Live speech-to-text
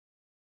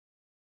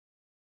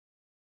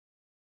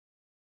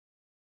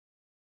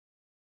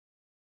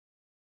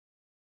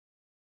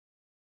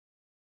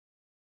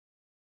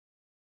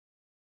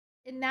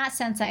In that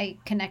sense, I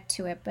connect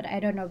to it, but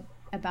I don't know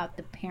about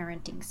the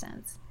parenting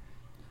sense.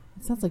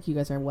 It sounds like you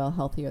guys are well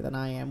healthier than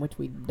I am, which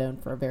we've known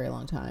for a very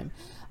long time.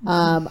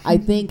 I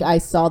think I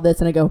saw this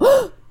and I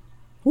go,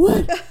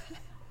 what?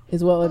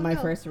 Is what my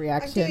first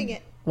reaction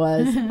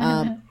was.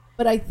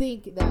 But I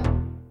think that...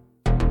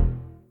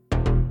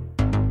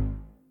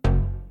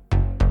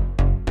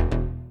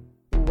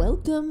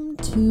 Welcome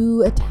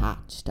to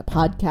Attached, a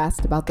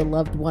podcast about the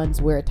loved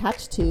ones we're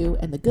attached to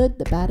and the good,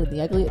 the bad, and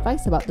the ugly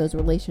advice about those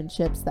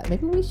relationships that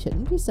maybe we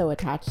shouldn't be so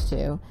attached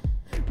to.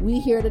 We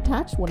here at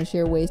Attached want to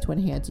share ways to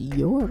enhance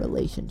your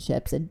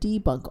relationships and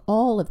debunk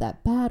all of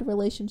that bad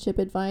relationship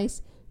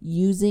advice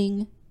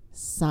using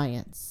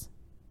science.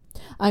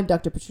 I'm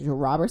Dr. Patricia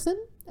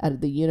Robertson out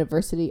of the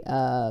University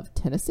of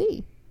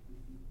Tennessee.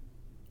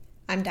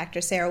 I'm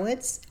Dr. Sarah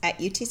Woods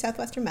at UT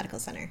Southwestern Medical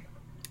Center.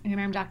 And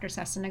I'm Dr.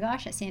 Sesson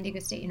Nagash at San Diego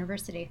State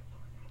University.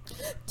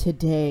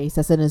 Today,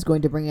 Sesson is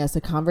going to bring us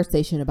a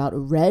conversation about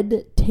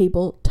red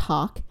table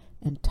talk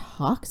and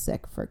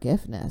toxic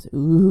forgiveness.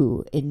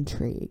 Ooh,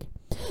 intrigue.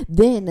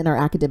 Then, in our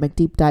academic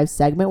deep dive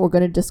segment, we're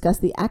going to discuss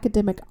the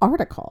academic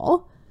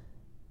article,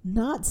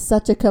 Not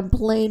Such a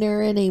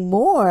Complainer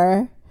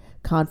Anymore,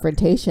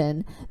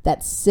 confrontation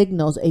that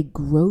signals a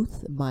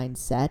growth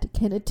mindset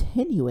can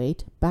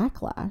attenuate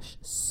backlash.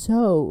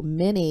 So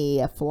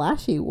many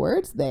flashy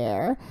words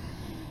there.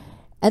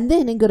 And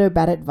then in good or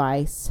bad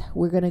advice,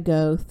 we're going to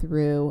go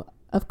through,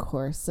 of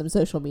course, some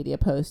social media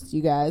posts.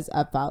 You guys,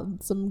 I've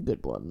found some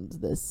good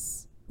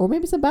ones or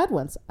maybe some bad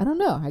ones. I don't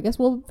know. I guess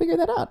we'll figure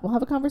that out. We'll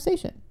have a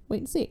conversation.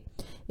 Wait and see.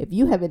 If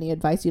you have any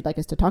advice you'd like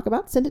us to talk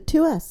about, send it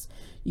to us.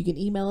 You can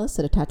email us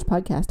at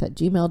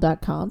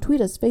attachedpodcast@gmail.com,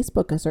 tweet us,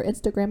 Facebook us, or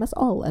Instagram us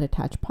all at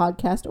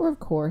attachedpodcast, or of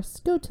course,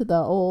 go to the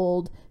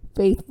old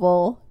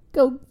faithful,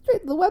 go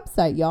straight to the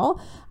website, y'all,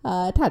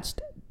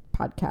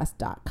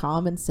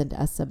 attachedpodcast.com, and send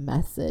us a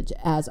message.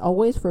 As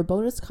always, for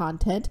bonus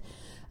content,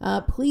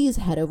 please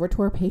head over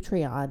to our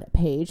Patreon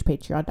page,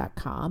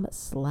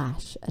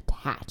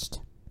 patreon.com/attached.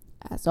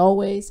 As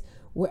always,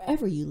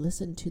 wherever you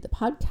listen to the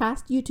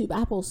podcast, YouTube,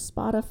 Apple,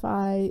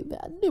 Spotify,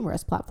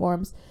 numerous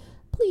platforms,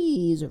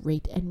 please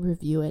rate and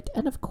review it.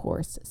 And of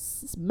course,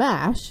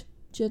 smash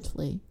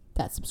gently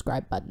that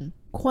subscribe button.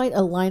 Quite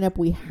a lineup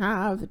we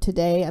have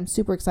today. I'm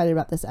super excited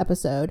about this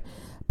episode.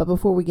 But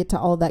before we get to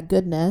all that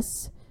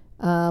goodness,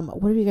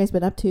 what have you guys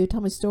been up to? Tell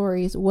me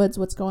stories. Woods,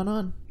 what's going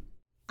on?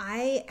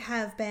 I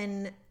have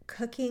been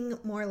cooking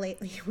more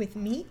lately with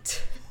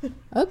meat.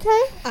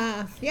 Okay.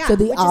 Yeah. So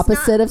the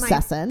opposite of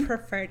Sesson.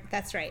 Preferred.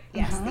 That's right.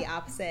 Yes, the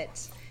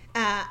opposite.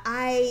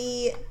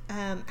 I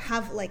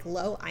have like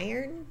low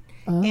iron,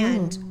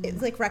 and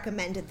it's like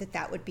recommended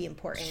that would be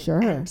important. Sure.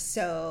 And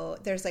so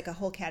there's like a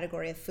whole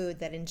category of food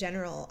that in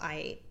general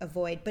I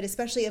avoid, but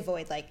especially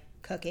avoid like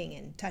cooking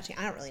and touching.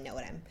 I don't really know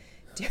what I'm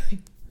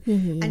doing.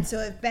 And so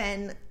I've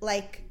been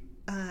like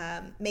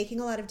making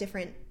a lot of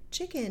different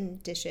chicken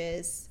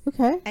dishes.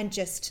 Okay. And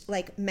just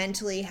like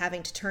mentally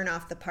having to turn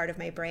off the part of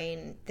my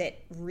brain that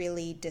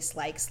really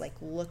dislikes like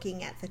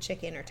looking at the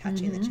chicken or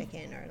touching the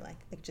chicken, or like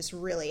just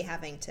really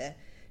having to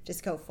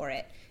just go for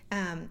it.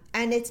 And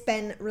it's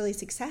been really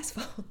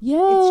successful. Yay.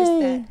 It's just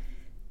that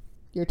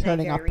you're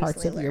turning off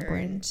parts of your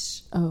brain.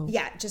 Oh.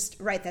 Yeah, just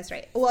right. That's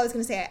right. Well, I was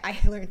going to say I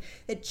learned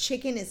that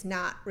chicken is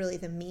not really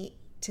the meat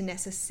to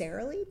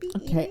necessarily be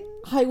eating.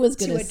 I was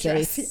going to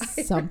say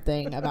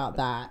something about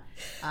that.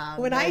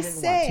 When I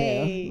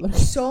say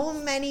so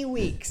many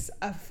weeks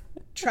of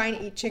trying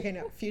to eat chicken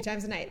a few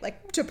times a night,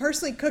 like to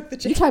personally cook the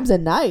chicken. A few times a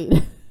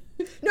night?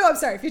 No, I'm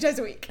sorry, a few times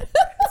a week.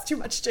 It's too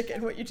much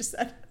chicken, what you just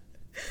said.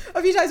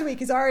 A few times a week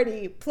is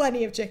already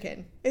plenty of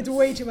chicken. It's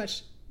way too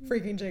much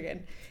freaking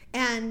chicken.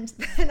 And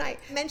then I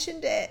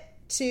mentioned it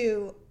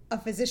to a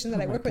physician that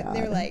I work with, and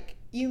they were like,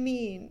 "You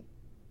mean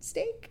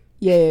steak?"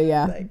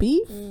 Yeah. Like,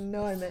 beef?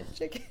 No, I meant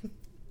chicken.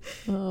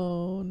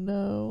 Oh,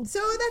 no. So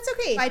that's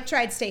okay. I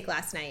tried steak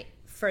last night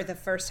for the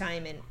first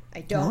time in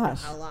I don't know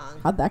how long.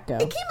 How'd that go?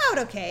 It came out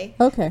okay.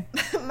 Okay.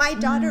 My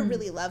daughter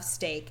really loves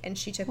steak, and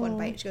she took one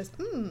bite and she goes,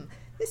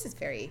 this is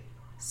very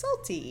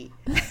salty.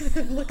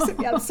 And looks at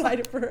me outside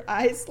of her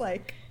eyes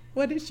like,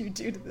 what did you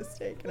do to the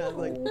steak? And I was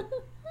like,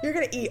 you're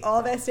going to eat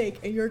all that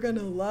steak and you're going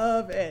to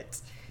love it.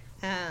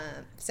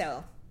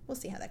 So we'll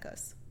see how that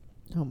goes.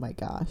 Oh my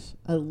gosh.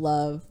 I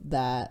love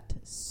that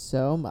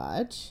so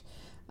much.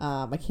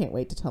 I can't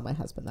wait to tell my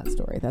husband that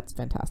story. That's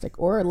fantastic.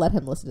 Or let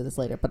him listen to this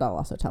later, but I'll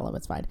also tell him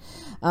it's fine.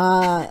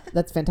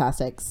 That's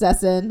fantastic.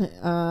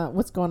 Sesson,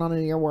 what's going on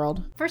in your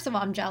world? First of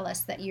all, I'm jealous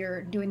that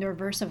you're doing the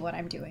reverse of what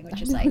I'm doing,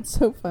 which is like it's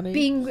so funny.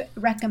 Being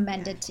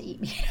recommended to eat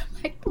meat. I'm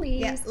like,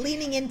 please. Yeah,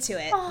 leaning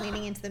into it.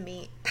 Leaning into the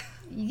meat.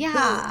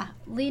 Yeah,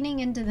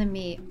 leaning into the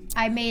meat.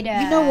 I made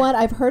a... You know what?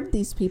 I've heard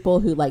these people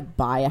who like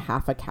buy a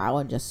half a cow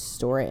and just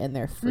store it in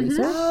their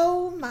freezer.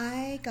 Oh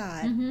my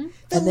God. The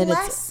and then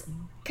less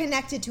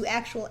connected to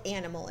actual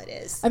animal it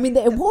is. I mean,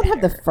 it won't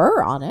have the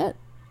fur on it.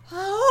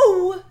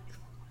 Oh!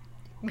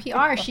 We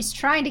are. She's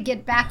trying to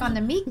get back on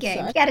the meat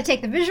game. You got to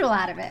take the visual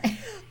out of it. I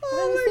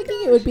was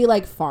thinking it would be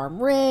like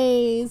farm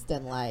raised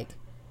and like,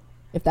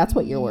 if that's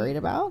what you're worried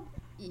about.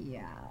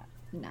 Yeah.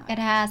 No, it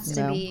has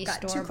to No. be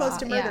Got too store close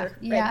to bought. murder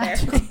Yeah. right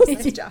there.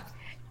 Nice job.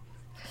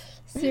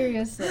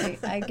 Seriously,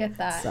 I get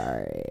that.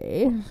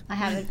 Sorry. I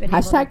haven't been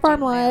able to Hashtag do farm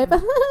my life.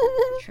 own.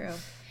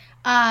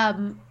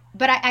 True.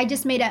 But I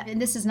just made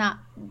and this is not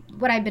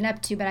what I've been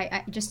up to, but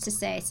I just to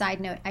say, side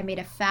note, I made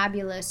a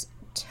fabulous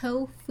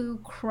tofu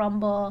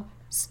crumble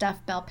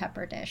stuffed bell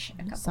pepper dish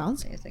a couple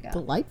Sounds of days ago.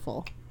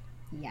 delightful.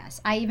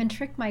 Yes. I even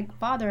tricked my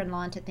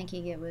father-in-law into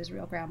thinking it was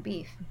real ground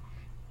beef.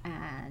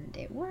 And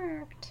it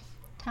worked.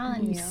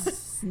 Telling you.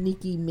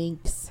 Sneaky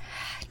minx.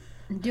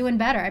 Doing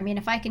better. I mean,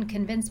 if I can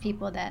convince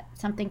people that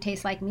something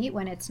tastes like meat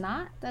when it's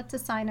not, that's a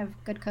sign of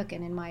good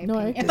cooking, in my No,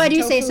 I opinion. agree. If I do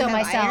Does say tofu so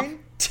have myself. iron?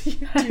 Do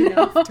you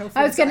know if tofu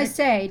I was has going to iron?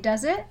 say,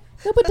 does it?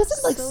 No, but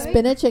doesn't like So-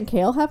 spinach and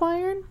kale have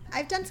iron?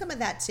 I've done some of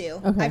that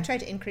too. Okay. I've tried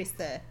to increase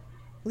the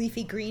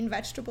leafy green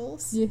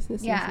vegetables. Yes,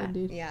 yes, Yeah. yes,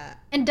 indeed. Yeah.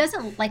 And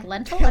doesn't like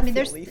lentil? They I mean,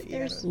 feel there's leafy, I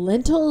there's don't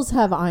Lentils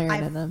have iron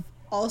in I've them.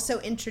 also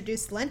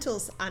introduced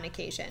lentils on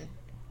occasion.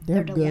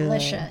 they're good.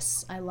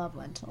 delicious. I love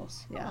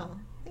lentils. Yeah. Oh,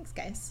 thanks,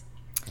 guys.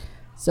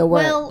 So we're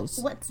Well,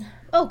 what's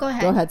Oh, go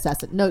ahead. go ahead,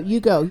 Sasson. No, you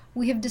go.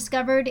 We have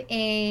discovered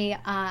a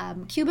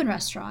Cuban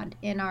restaurant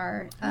in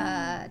our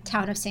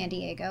town of San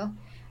Diego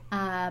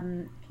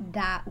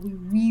that we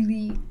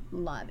really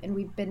love. And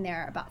we've been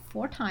there about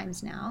 4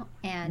 times now.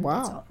 And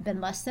Wow. it's been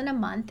less than a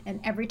month. And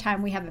every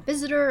time we have a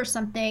visitor or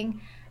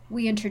something,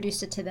 we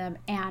introduce it to them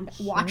and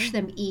watch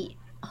them eat,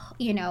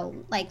 you know,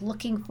 like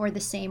looking for the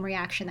same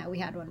reaction that we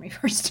had when we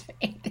first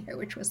ate there,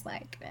 which was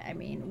like, I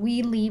mean,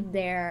 we leave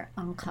there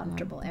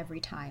uncomfortable every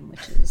time,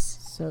 which is...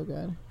 So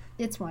good.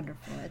 It's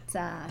wonderful. It's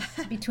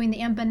between the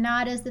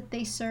empanadas that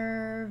they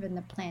serve and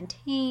the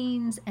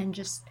plantains and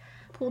just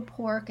pulled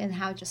pork and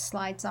how it just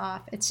slides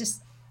off. It's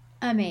just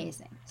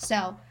amazing.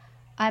 So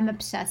I'm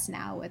obsessed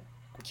now with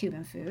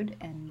Cuban food,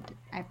 and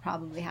I've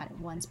probably had it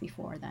once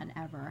before than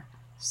ever.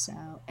 So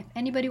if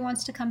anybody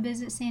wants to come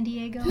visit San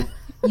Diego,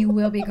 you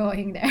will be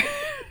going there.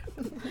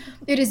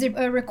 It is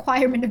a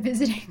requirement of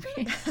visiting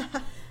me.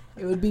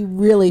 It would be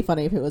really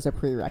funny if it was a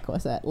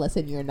prerequisite.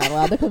 Listen, you're not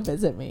allowed to come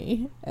visit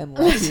me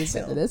unless you've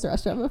been to this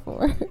restaurant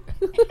before.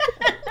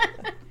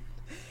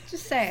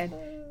 Just saying.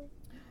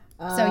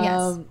 So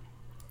yes.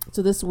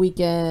 So this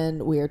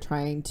weekend we are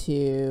trying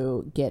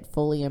to get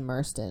fully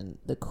immersed in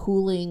the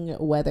cooling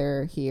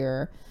weather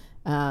here.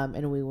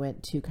 And we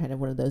went to kind of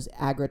one of those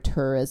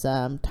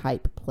agritourism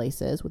type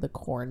places with a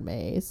corn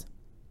maze.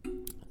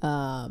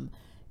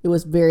 It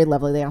was very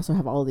lovely. They also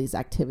have all of these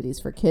activities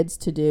for kids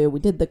to do. We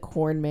did the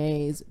corn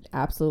maze,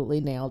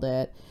 absolutely nailed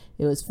it.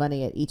 It was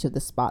funny at each of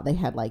the spot. They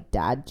had like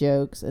dad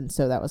jokes, and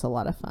so that was a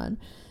lot of fun.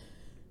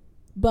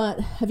 But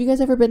have you guys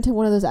ever been to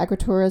one of those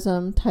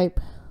agritourism type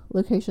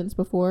locations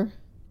before?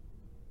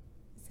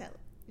 Is that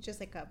just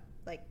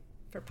like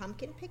for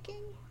pumpkin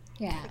picking?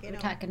 Yeah, Like, we're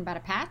talking about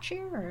a patch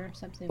here or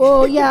something.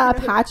 Well, yeah, a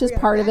patch is We got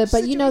a part of it, patch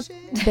but you know,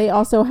 situation. they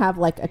also have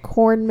like a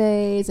corn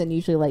maze and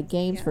usually like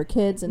games Yeah. for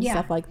kids and Yeah.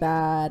 stuff like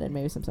that, and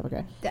maybe some stuff.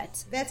 Okay,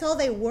 That's all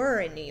they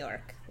were in New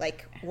York,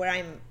 like where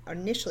I'm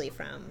initially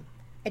from.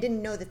 I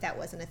didn't know that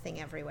wasn't a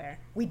thing everywhere.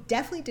 We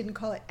definitely didn't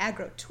call it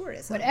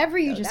agritourism. Whatever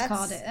you though. just That's-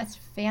 called it, that's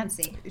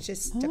fancy. It's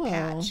just Oh. a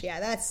patch. Yeah,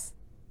 that's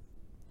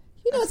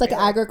you know, That's it's like fair.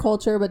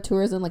 agriculture, but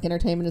tourism, like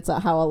entertainment. It's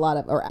how a lot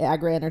of or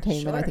agri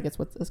entertainment. I Sure. think it's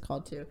what it's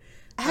called too.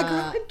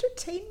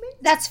 agro-entertainment.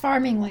 That's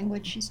farming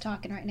language she's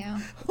talking right now.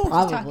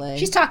 Probably,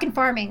 She's talking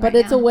farming but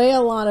right it's now. a way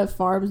a lot of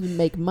farms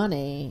make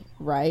money,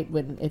 right?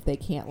 If they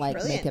can't like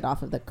make Brilliant. it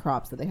off of the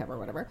crops that they have or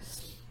whatever.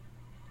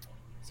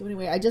 So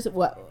anyway, I just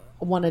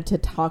wanted to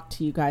talk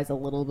to you guys a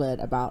little bit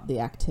about the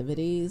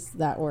activities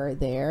that were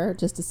there,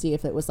 just to see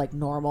if it was like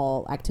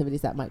normal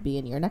activities that might be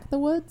in your neck of the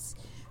woods.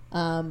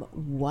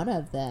 One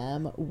of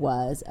them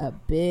was a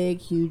big,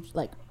 huge,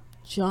 like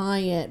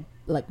giant,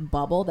 like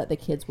bubble that the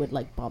kids would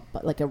like bump,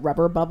 like a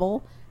rubber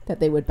bubble that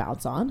they would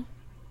bounce on.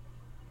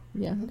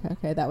 Yeah.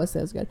 Okay. That was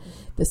good.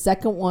 The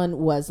second one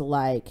was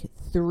like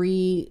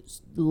 3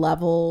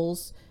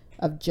 levels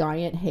of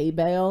giant hay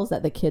bales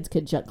that the kids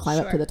could climb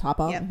up to Sure. the top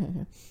of. Yep.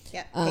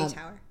 Yeah, hay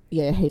tower.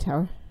 Yeah, hay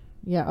tower.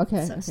 Yeah.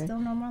 Okay. So okay. still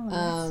no more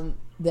limits.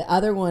 The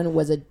other one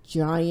was a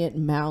giant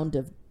mound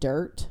of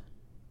dirt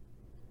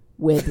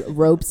with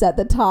ropes at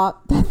the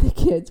top that the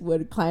kids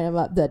would climb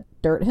up the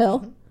dirt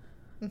hill.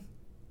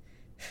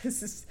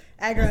 This is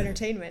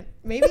agro-entertainment.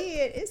 Maybe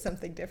it is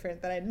something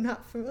different that I'm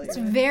not familiar It's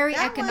with. very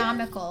That one-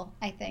 economical,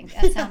 I think.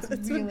 That sounds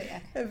That's really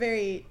a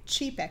very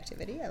cheap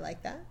activity. I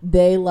like that.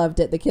 They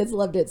loved it. The kids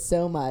loved it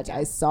so much.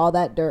 I saw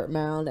that dirt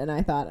mound and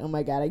I thought, oh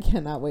my God, I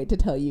cannot wait to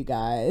tell you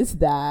guys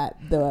that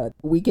the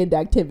weekend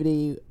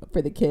activity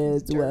for the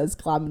kids was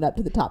climbing up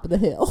to the top of the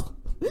hill,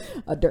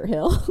 a dirt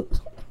hill.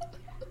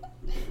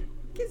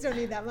 Kids don't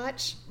need that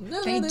much.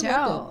 No, They loved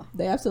don't. it.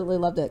 They absolutely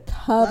loved it.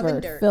 Loving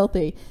Covered, dirt.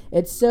 filthy.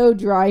 It's so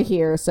dry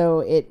here,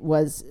 so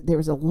there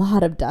was a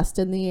lot of dust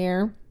in the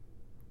air,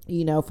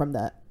 you know, from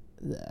the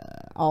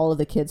all of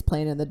the kids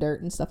playing in the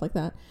dirt and stuff like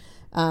that.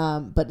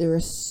 But there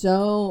was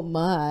so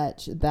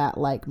much that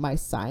like my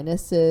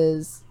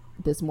sinuses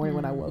this morning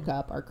when I woke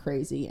up are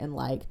crazy, and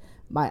like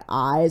my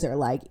eyes are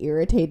like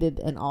irritated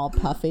and all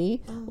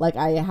puffy. Like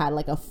I had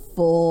like a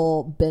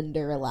full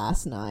bender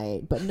last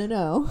night, but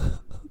no.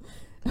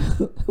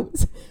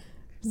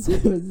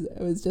 It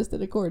was just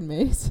an accord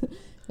maze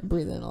and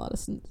breathing in a lot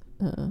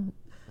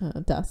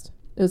of dust.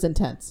 It was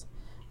intense,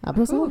 but it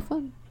was a lot of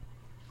fun.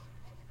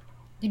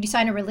 Did you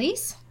sign a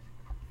release?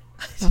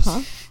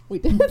 We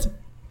did.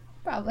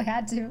 Probably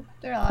had to.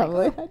 They're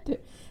like,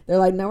 They're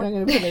like, no, we're not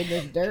going to put it in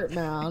this dirt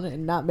mound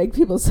and not make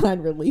people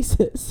sign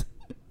releases.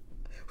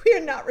 We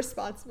are not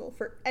responsible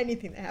for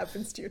anything that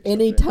happens to your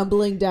children. Any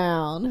tumbling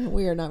down,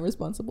 we are not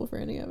responsible for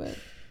any of it.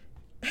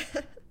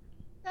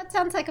 That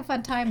sounds like a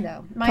fun time,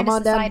 though. Come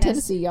on down to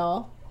Tennessee,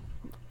 y'all.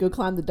 Go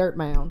climb the dirt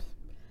mound.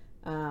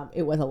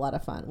 It was a lot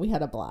of fun. We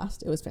had a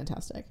blast. It was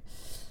fantastic.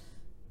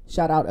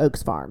 Shout out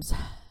Oaks Farms.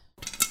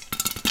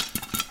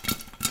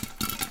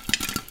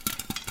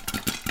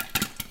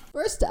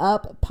 First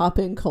up,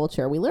 pop-in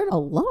culture. We learn a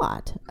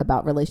lot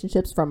about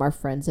relationships from our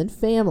friends and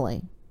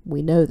family.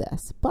 We know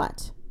this,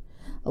 but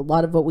a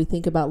lot of what we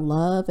think about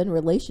love and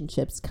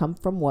relationships come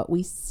from what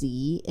we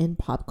see in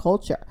pop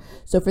culture.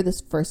 So for this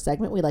first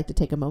segment, we'd like to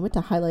take a moment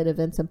to highlight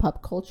events in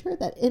pop culture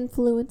that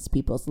influence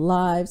people's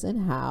lives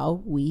and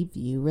how we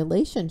view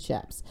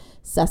relationships.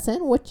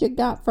 Sesson, what you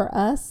got for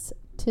us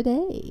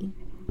today?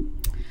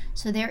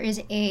 So there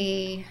is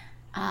a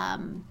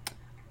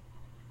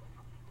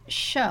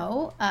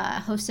show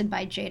hosted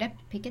by Jada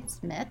Pinkett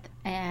Smith,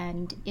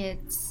 and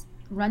it's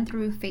run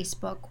through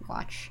Facebook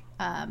Watch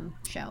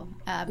show.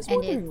 I was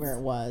wondering where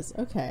it was.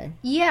 Okay.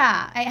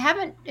 Yeah, I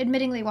haven't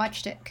admittingly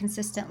watched it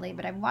consistently,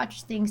 but I've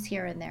watched things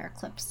here and there,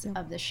 clips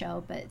of the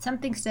show. But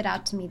something stood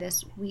out to me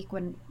this week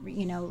when,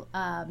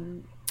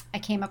 I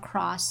came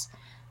across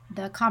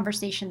the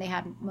conversation they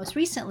had most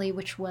recently,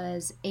 which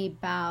was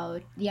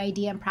about the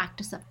idea and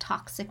practice of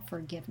toxic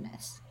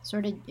forgiveness.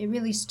 It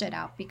really stood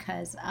out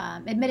because,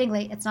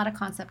 admittingly, it's not a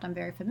concept I'm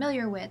very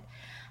familiar with,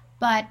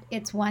 but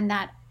it's one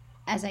that,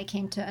 as I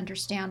came to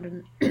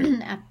understand,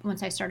 and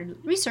once I started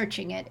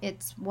researching it,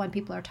 it's one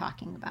people are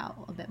talking about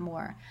a bit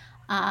more.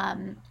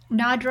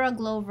 Nadra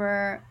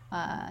Glover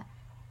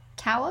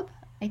Tawwab,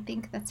 I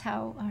think that's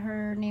how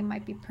her name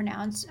might be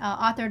pronounced,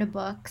 authored a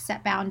book,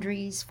 Set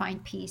Boundaries,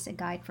 Find Peace, A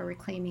Guide for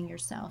Reclaiming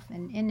Yourself.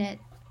 And in it,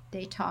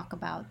 they talk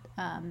about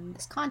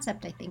this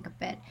concept, I think, a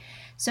bit.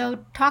 So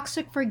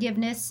toxic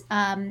forgiveness,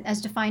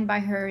 as defined by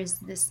her, is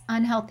this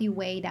unhealthy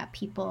way that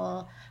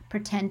people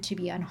pretend to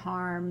be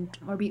unharmed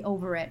or be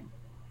over it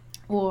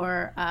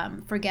or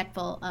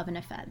forgetful of an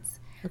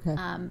offense. Okay.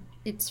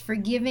 It's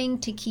forgiving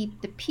to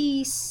keep the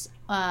peace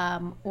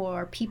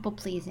or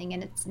people-pleasing,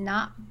 and it's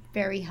not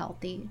very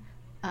healthy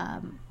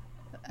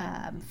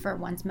for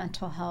one's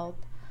mental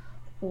health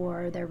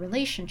or their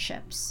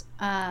relationships.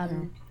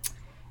 And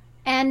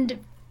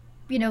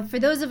for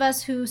those of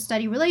us who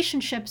study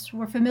relationships,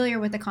 we're familiar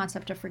with the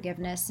concept of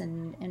forgiveness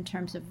and in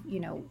terms of,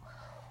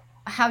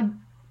 how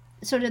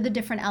sort of the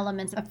different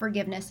elements of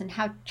forgiveness and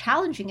how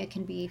challenging it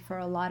can be for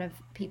a lot of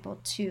people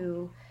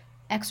to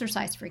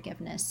exercise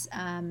forgiveness.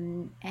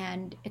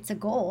 And it's a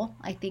goal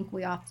I think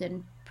we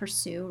often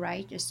pursue,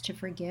 right? Just to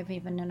forgive,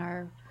 even in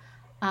our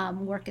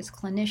work as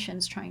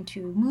clinicians, trying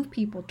to move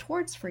people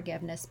towards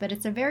forgiveness. But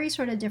it's a very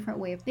sort of different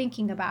way of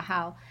thinking about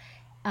how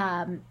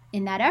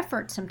in that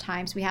effort,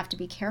 sometimes we have to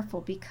be careful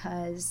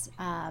because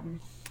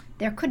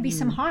there could be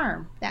some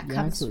harm that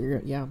comes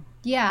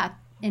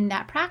in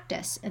that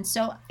practice. And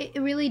so it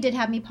really did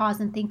have me pause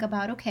and think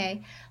about,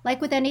 okay,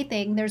 like with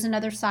anything, there's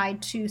another side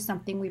to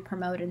something we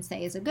promote and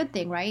say is a good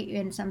thing, right?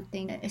 And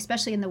something,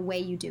 especially in the way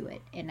you do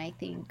it. And I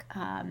think,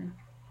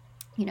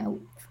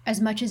 as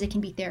much as it can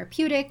be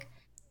therapeutic,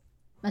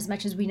 as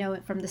much as we know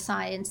it from the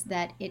science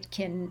that it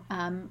can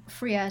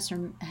free us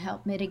or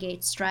help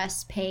mitigate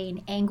stress,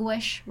 pain,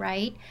 anguish,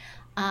 right?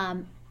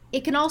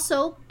 It can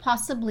also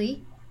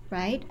possibly,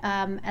 right,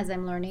 as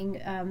I'm learning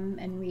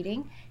and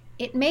reading,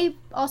 it may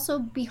also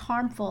be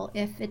harmful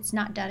if it's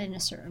not done in a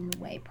certain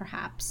way,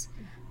 perhaps.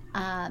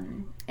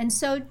 And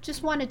so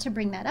just wanted to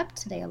bring that up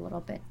today a little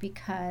bit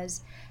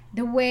because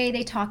the way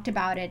they talked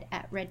about it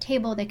at Red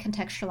Table, they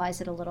contextualized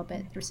it a little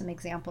bit through some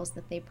examples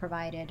that they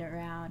provided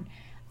around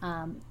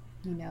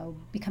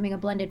becoming a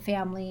blended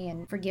family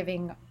and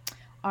forgiving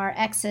our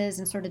exes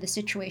and sort of the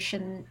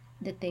situation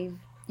that they've,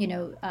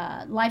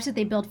 lives that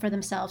they build for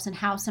themselves and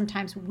how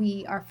sometimes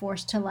we are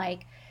forced to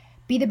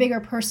be the bigger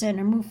person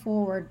or move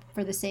forward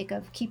for the sake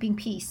of keeping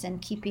peace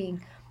and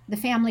keeping the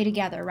family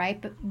together, right?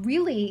 But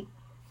really,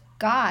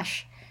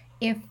 gosh,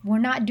 if we're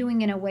not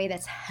doing it in a way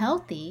that's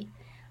healthy,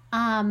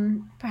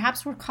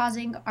 perhaps we're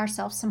causing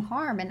ourselves some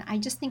harm. And I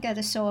just think that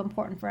is so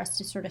important for us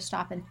to sort of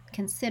stop and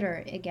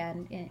consider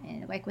again,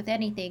 in like with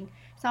anything,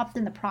 it's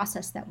often the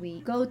process that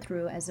we go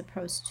through as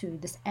opposed to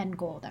this end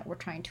goal that we're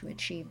trying to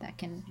achieve that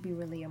can be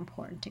really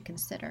important to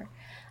consider.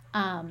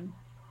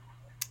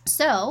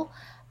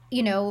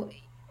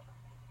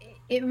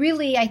 It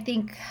really, I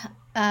think,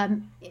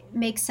 it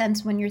makes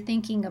sense when you're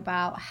thinking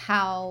about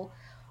how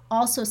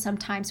also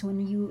sometimes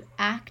when you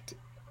act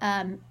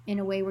in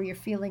a way where you're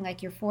feeling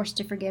like you're forced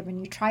to forgive and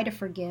you try to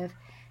forgive,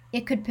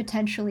 it could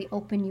potentially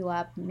open you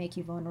up, make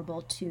you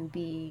vulnerable to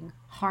being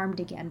harmed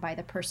again by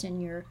the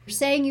person you're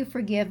saying you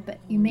forgive, but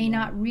you may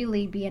not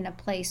really be in a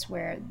place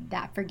where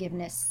that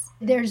forgiveness,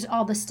 there's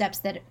all the steps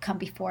that come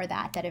before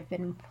that have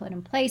been put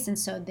in place. And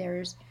so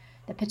there's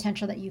the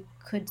potential that you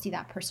could see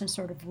that person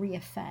sort of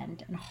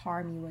reoffend and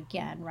harm you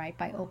again, right?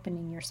 By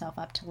opening yourself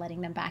up to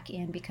letting them back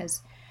in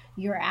because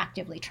you're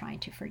actively trying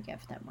to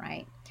forgive them,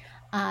 right?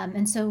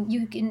 And so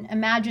you can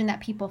imagine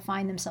that people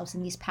find themselves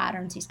in these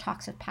patterns, these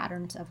toxic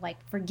patterns of like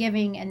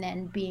forgiving and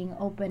then being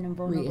open and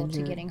vulnerable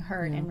to getting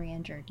hurt and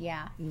re-injured.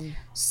 Yeah.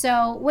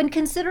 So when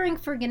considering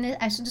forgiveness,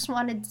 I just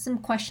wanted some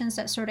questions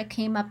that sort of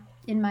came up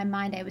in my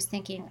mind. I was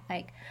thinking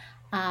like,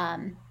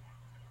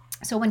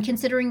 so when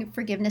considering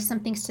forgiveness, some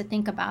things to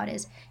think about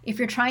is if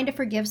you're trying to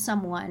forgive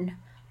someone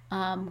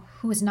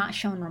who has not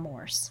shown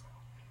remorse,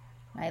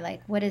 right?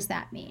 Like, what does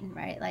that mean,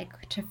 right?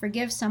 Like to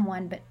forgive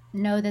someone, but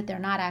know that they're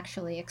not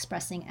actually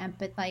expressing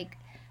empathy, like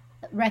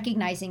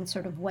recognizing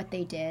sort of what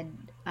they did,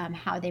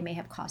 how they may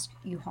have caused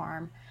you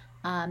harm.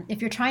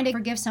 If you're trying to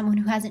forgive someone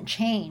who hasn't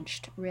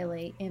changed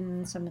really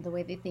in some of the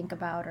way they think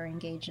about or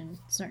engage in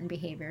certain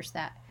behaviors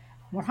that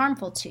were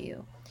harmful to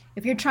you.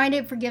 If you're trying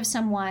to forgive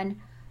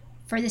someone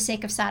for the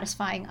sake of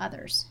satisfying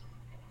others,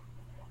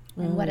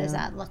 and what does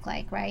that look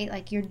like, right?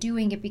 Like you're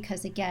doing it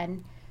because,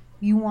 again,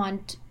 you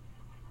want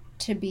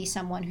to be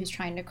someone who's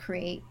trying to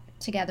create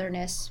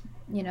togetherness,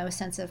 a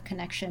sense of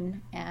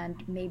connection,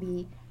 and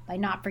maybe by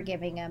not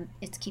forgiving them,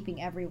 it's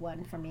keeping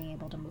everyone from being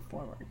able to move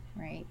forward,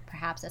 right?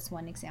 Perhaps that's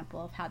one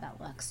example of how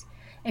that looks.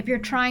 If you're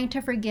trying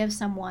to forgive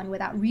someone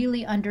without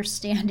really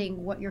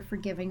understanding what you're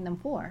forgiving them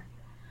for,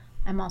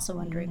 I'm also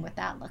wondering what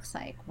that looks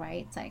like,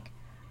 right? It's like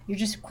you're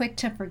just quick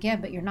to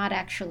forgive, but you're not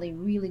actually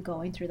really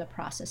going through the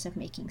process of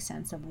making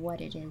sense of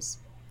what it is.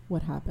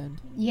 What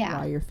happened? Yeah.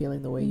 Why you're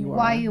feeling the way you are.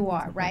 Why you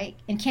are, right?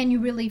 And can you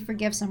really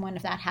forgive someone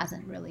if that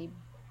hasn't really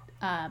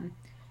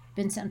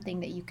been something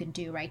that you can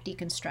do, right?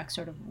 Deconstruct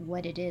sort of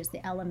what it is,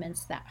 the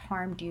elements that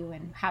harmed you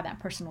and how that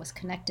person was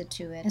connected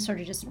to it, and sort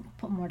of just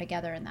put more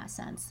together in that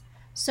sense.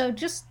 So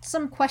just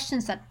some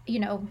questions that,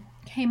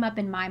 came up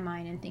in my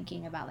mind in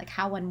thinking about like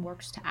how one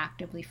works to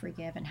actively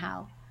forgive and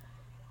how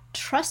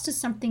trust is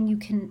something you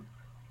can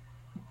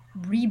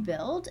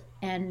rebuild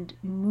and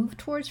move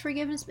towards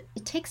forgiveness, but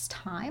it takes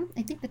time.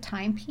 I think the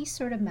time piece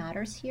sort of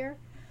matters here.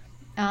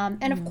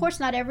 And of course,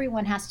 not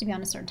everyone has to be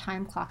on a certain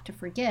time clock to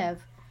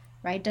forgive,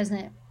 right?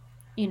 Doesn't,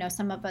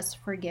 some of us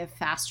forgive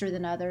faster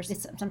than others.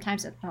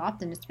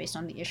 Often it's based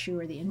on the issue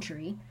or the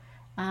injury.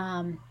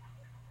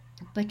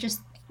 But just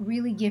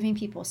really giving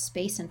people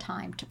space and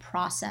time to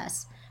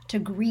process, to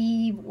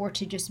grieve, or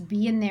to just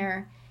be in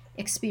their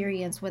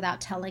experience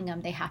without telling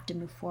them they have to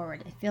move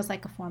forward. It feels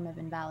like a form of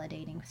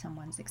invalidating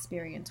someone's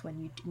experience when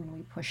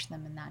we push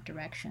them in that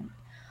direction.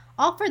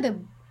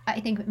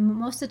 I think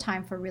most of the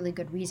time for really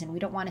good reason. We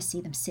don't want to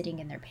see them sitting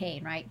in their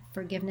pain, right?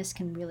 Forgiveness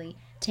can really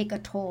take a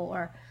toll,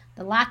 or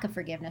the lack of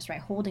forgiveness,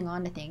 right? Holding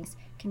on to things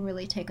can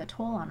really take a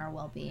toll on our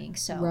well-being.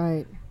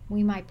 So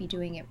we might be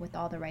doing it with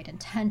all the right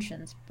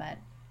intentions, but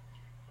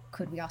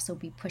could we also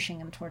be pushing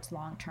them towards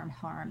long-term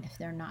harm if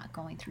they're not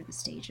going through the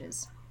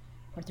stages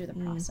or through the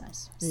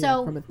process?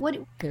 So from a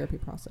therapy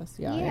process.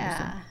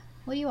 Yeah.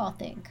 What do you all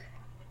think?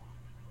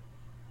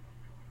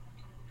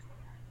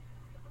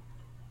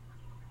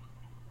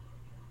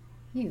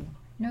 You.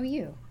 No,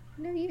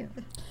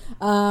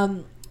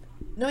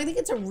 I think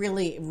it's a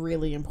really,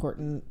 really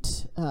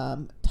important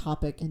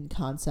topic and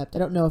concept. I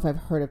don't know if I've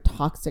heard of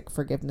toxic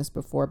forgiveness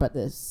before, but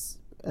this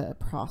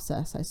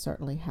process I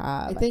certainly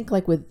have. I think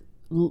like with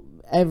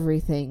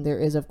everything, there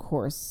is, of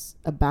course,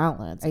 a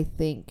balance. I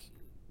think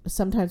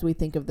sometimes we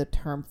think of the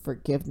term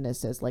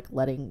forgiveness as like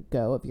letting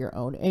go of your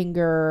own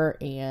anger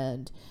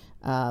and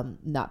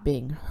not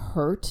being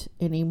hurt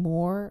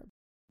anymore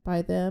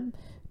by them,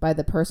 by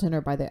the person or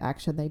by the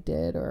action they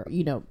did, or,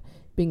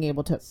 being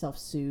able to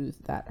self-soothe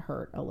that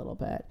hurt a little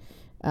bit.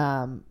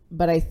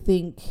 But I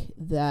think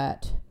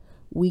that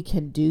we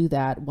can do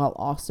that while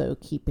also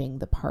keeping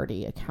the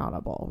party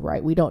accountable,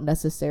 right? We don't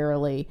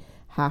necessarily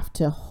have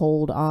to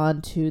hold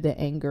on to the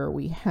anger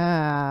we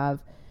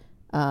have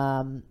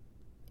and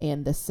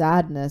the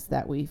sadness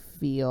that we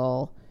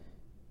feel.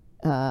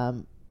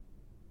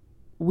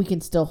 We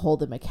can still hold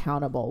them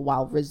accountable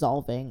while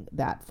resolving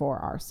that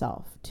for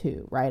ourselves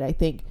too, right? I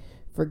think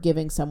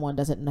forgiving someone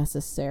doesn't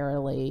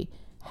necessarily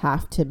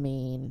have to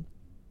mean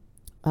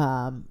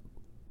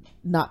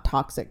not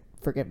toxic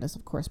forgiveness,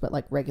 of course, but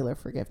like regular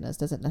forgiveness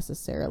doesn't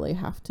necessarily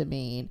have to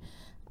mean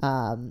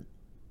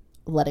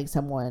letting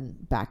someone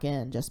back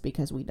in just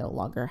because we no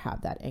longer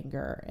have that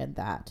anger and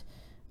that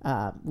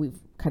we've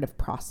kind of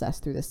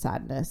processed through the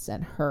sadness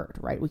and hurt,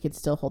 right? We can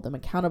still hold them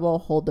accountable,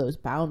 hold those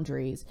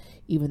boundaries,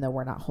 even though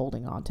we're not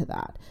holding on to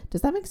that.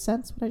 Does that make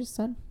sense, what I just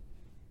said?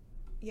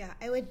 Yeah,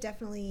 I would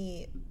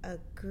definitely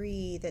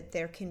agree that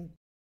there can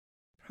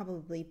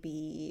probably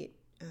be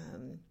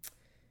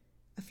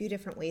a few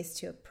different ways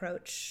to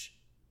approach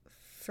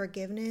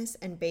forgiveness.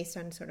 And based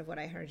on sort of what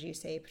I heard you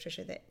say,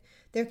 Patricia, that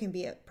there can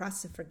be a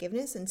process of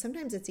forgiveness. And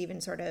sometimes it's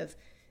even sort of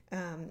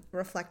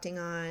reflecting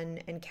on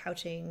and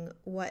couching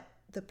what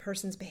the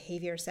person's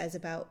behavior says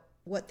about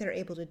what they're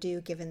able to do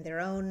given their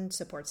own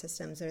support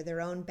systems or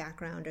their own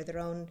background or their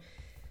own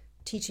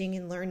teaching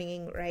and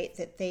learning, right?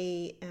 That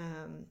they,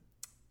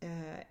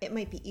 it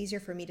might be easier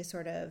for me to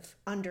sort of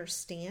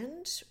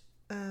understand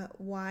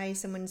why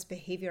someone's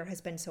behavior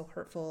has been so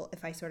hurtful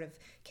if I sort of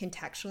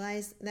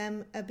contextualize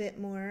them a bit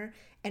more.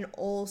 And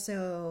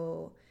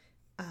also,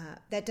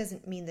 that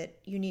doesn't mean that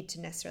you need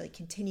to necessarily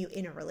continue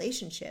in a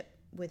relationship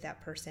with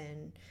that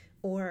person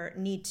or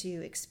need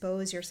to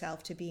expose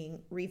yourself to being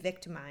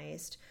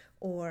re-victimized,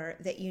 or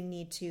that you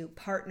need to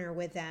partner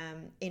with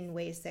them in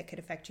ways that could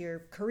affect your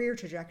career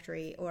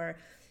trajectory. Or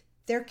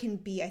there can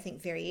be, I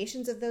think,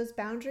 variations of those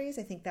boundaries.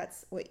 I think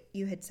that's what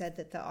you had said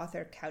that the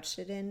author couched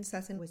it in,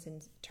 Susan, was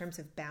in terms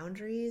of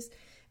boundaries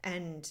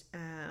and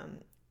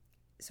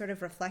sort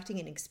of reflecting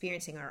and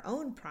experiencing our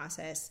own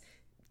process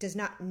does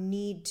not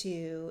need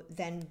to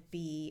then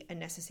be a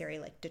necessary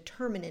like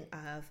determinant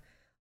of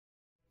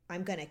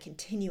I'm going to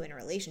continue in a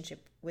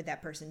relationship with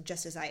that person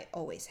just as I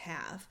always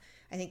have.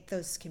 I think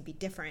those can be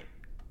different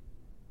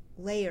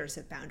layers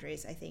of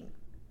boundaries, I think,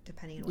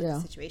 depending on what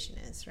the situation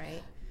is,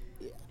 right?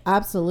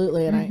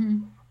 Absolutely. And I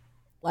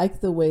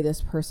like the way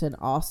this person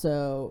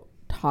also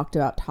talked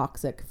about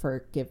toxic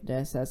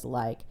forgiveness as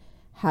like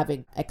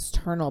having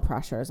external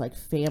pressures like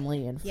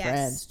family and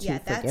friends to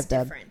forgive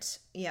them. Different.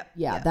 Yep.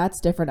 That's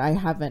different. I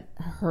haven't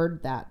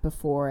heard that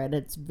before, and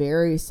it's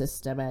very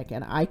systemic.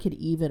 And I could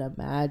even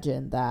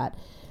imagine that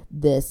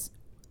this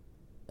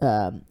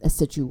a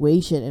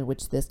situation in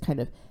which this kind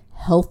of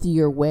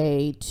healthier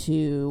way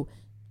to,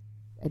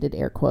 I did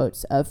air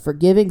quotes, of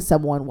forgiving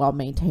someone while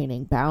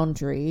maintaining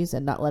boundaries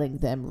and not letting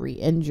them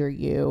re-injure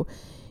you,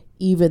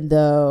 even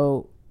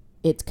though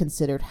it's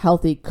considered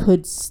healthy,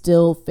 could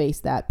still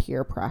face that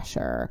peer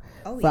pressure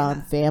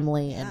from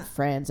family and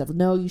friends of,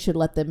 no, you should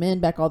let them in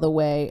back all the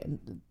way,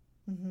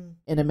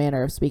 in a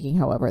manner of speaking,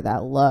 however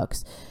that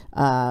looks.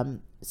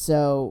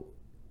 So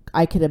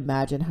I could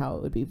imagine how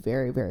it would be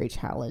very, very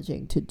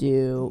challenging to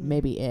do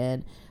maybe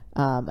in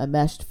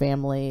enmeshed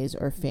families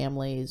or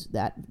families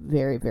that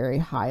very, very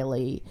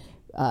highly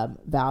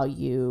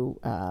value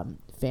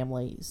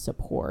family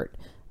support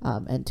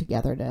and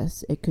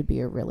togetherness. It could be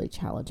a really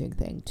challenging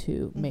thing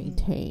to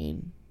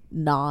maintain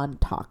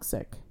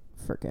non-toxic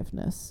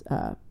forgiveness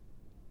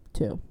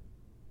too.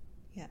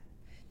 Yeah.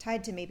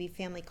 Tied to maybe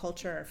family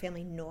culture or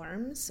family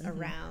norms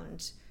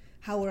around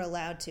how we're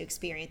allowed to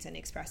experience and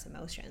express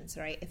emotions,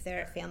 right? If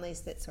there are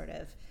families that sort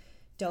of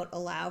don't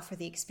allow for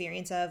the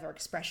experience of or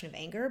expression of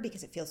anger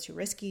because it feels too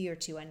risky or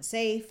too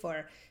unsafe,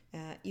 or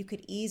you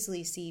could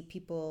easily see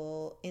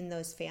people in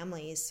those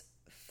families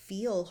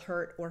feel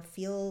hurt or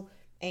feel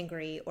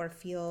angry or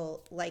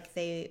feel like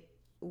they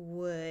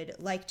would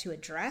like to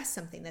address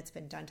something that's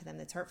been done to them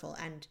that's hurtful,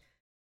 and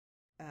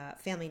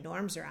family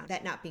norms around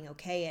that not being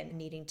okay and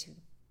needing to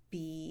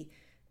be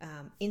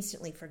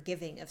instantly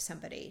forgiving of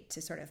somebody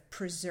to sort of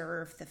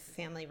preserve the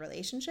family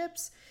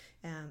relationships.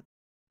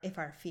 If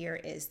our fear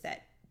is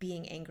that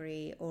being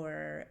angry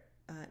or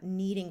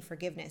needing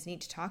forgiveness,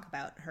 need to talk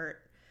about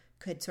hurt,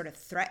 could sort of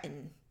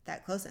threaten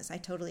that closeness. I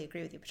totally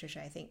agree with you,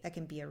 Patricia. I think that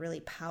can be a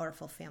really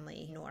powerful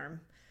family norm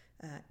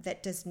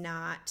that does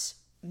not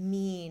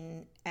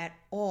mean at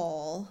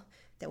all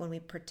that when we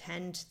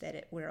pretend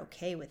that we're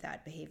okay with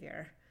that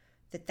behavior,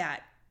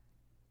 that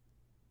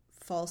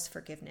false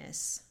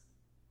forgiveness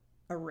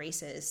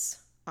erases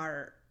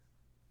our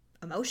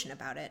emotion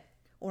about it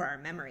or our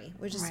memory.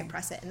 We just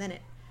suppress it, and then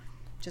it,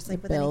 just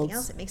like with anything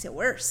else, it makes it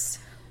worse.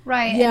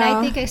 Right. Yeah. And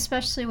I think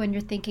especially when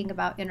you're thinking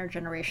about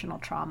intergenerational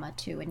trauma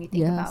too, and you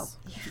think about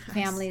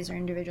families or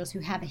individuals who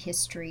have a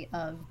history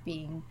of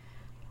being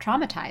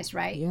traumatized,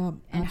 right? Yeah,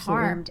 and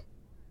harmed,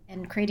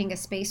 and creating a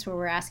space where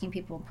we're asking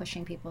people and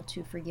pushing people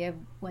to forgive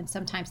when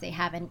sometimes they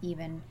haven't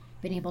even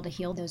been able to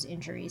heal those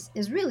injuries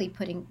is really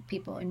putting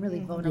people in really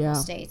vulnerable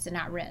states and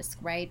at risk,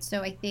 right?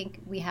 So I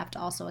think we have to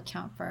also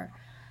account for,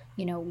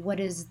 what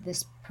is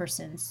this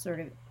person's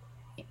sort of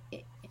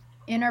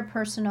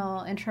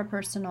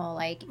interpersonal,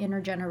 like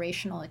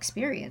intergenerational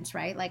experience,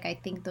 right? Like I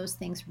think those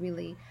things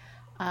really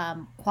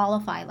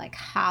qualify like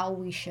how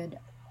we should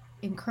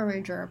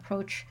encourage or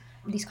approach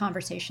these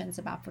conversations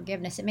about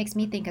forgiveness. It makes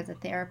me think as a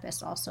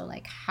therapist also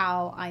like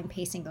how I'm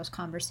pacing those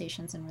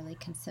conversations and really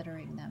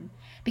considering them,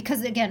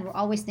 because again, we're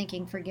always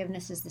thinking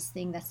forgiveness is this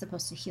thing that's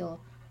supposed to heal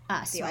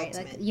us, the right?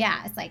 Like,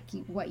 it's like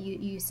what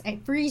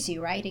it frees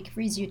you, right? It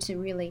frees you to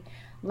really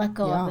let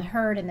go of the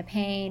hurt and the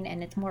pain,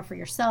 and it's more for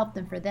yourself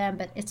than for them.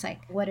 But it's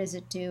like, what does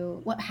it do?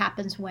 What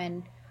happens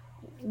when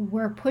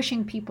we're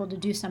pushing people to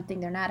do something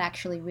they're not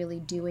actually really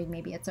doing?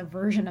 Maybe it's a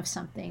version of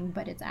something,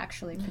 but it's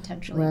actually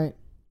potentially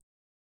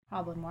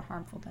probably more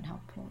harmful than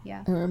helpful.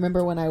 Yeah. I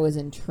remember when I was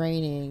in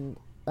training,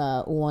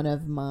 one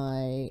of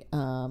my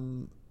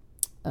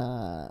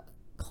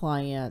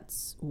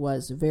clients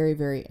was very,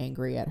 very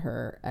angry at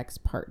her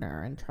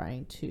ex-partner and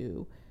trying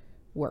to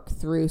work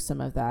through some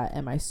of that.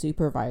 And my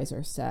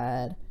supervisor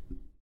said,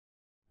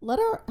 let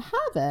her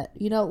have it.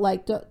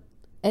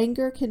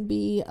 Anger can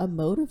be a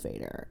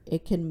motivator.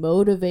 It can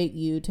motivate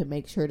you to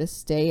make sure to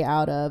stay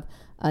out of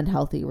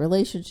unhealthy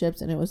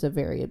relationships, and it was a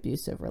very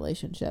abusive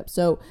relationship.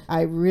 So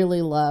I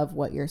really love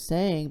what you're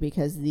saying,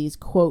 because these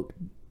quote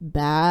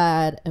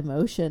bad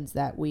emotions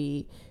that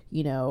we,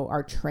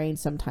 are trained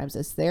sometimes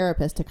as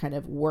therapists to kind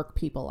of work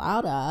people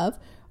out of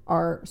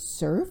are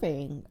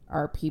serving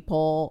our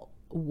people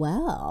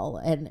well,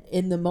 and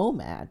in the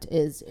moment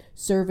is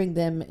serving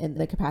them in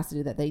the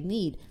capacity that they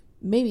need.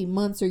 Maybe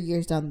months or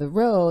years down the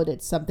road,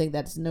 it's something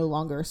that's no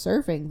longer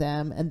serving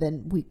them, and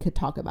then we could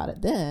talk about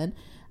it then.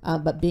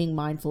 But being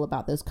mindful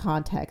about those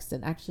contexts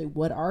and actually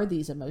what are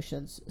these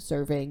emotions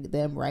serving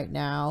them right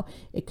now,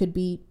 it could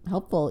be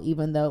helpful,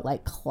 even though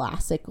like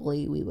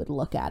classically we would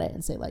look at it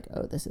and say like,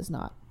 oh, this is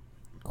not,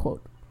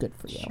 quote, good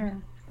for you.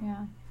 Sure.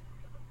 Yeah.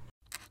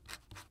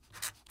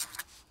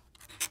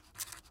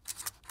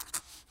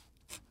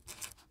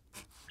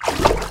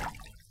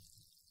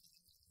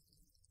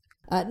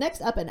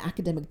 Next up, an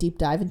academic deep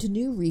dive into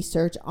new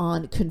research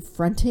on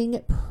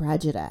confronting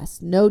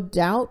prejudice. No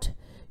doubt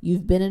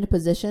you've been in a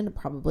position,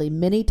 probably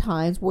many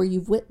times, where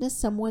you've witnessed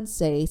someone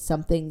say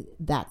something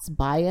that's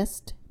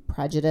biased,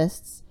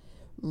 prejudiced,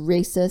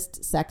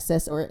 racist,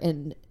 sexist, or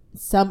in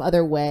some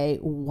other way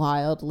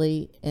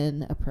wildly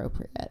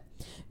inappropriate.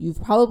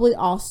 You've probably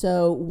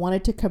also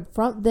wanted to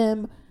confront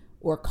them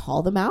or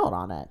call them out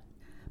on it.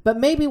 But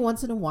maybe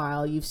once in a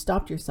while you've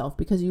stopped yourself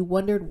because you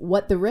wondered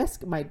what the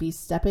risk might be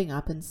stepping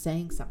up and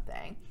saying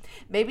something.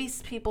 Maybe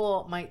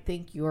people might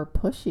think you're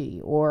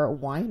pushy or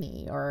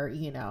whiny or,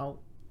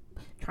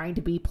 trying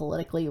to be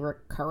politically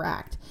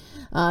correct.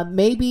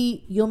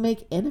 Maybe you'll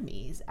make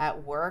enemies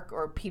at work,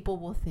 or people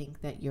will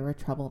think that you're a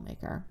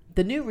troublemaker.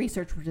 The new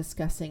research we're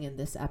discussing in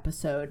this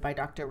episode by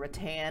Dr.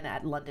 Rattan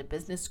at London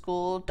Business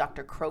School,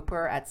 Dr.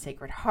 Croper at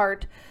Sacred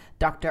Heart,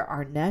 Dr.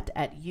 Arnett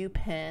at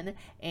UPenn,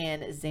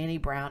 and Zanny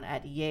Brown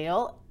at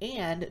Yale,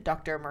 and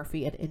Dr.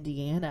 Murphy at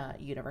Indiana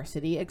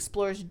University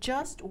explores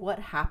just what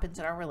happens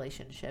in our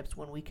relationships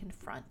when we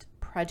confront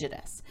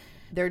prejudice.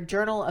 Their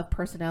Journal of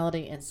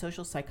Personality and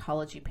Social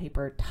Psychology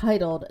paper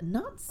titled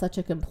 "Not Such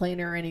a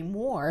Complainer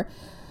Anymore: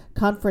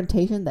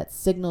 Confrontation that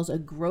Signals a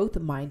Growth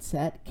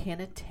Mindset Can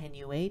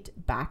Attenuate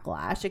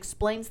Backlash"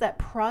 explains that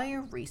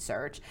prior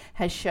research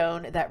has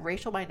shown that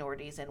racial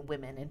minorities and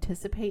women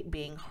anticipate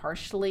being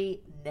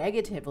harshly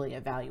negatively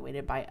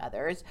evaluated by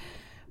others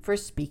for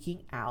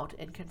speaking out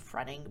and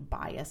confronting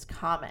biased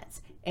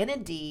comments. And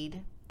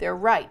indeed, they're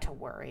right to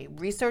worry.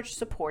 Research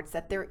supports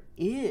that there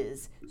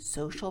is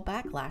social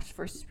backlash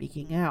for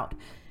speaking out.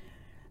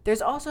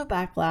 There's also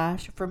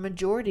backlash for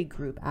majority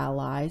group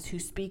allies who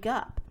speak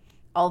up,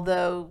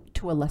 although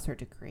to a lesser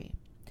degree.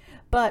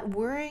 But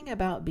worrying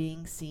about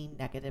being seen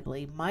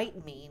negatively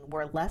might mean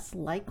we're less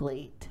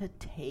likely to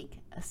take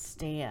a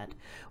stand,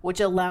 which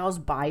allows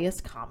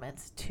biased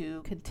comments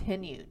to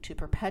continue to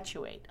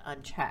perpetuate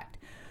unchecked,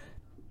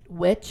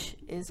 which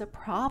is a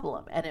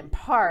problem, and in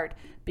part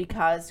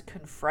because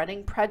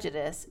confronting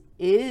prejudice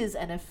is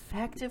an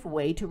effective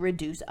way to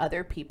reduce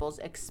other people's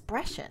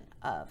expression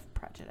of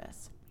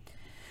prejudice.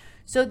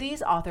 So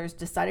these authors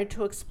decided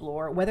to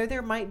explore whether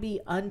there might be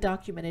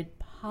undocumented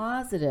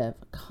positive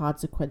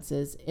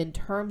consequences in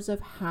terms of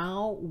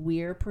how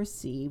we're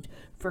perceived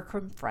for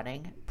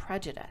confronting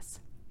prejudice.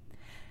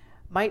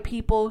 Might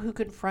people who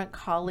confront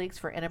colleagues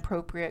for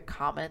inappropriate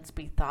comments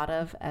be thought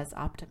of as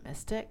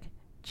optimistic,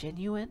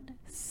 genuine,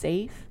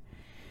 safe?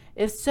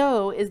 If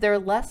so, is there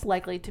less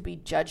likely to be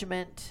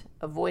judgment,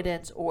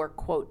 avoidance, or,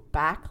 quote,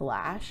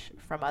 backlash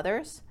from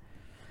others?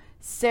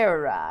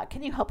 Sarah,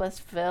 can you help us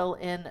fill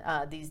in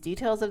these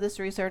details of this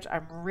research?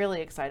 I'm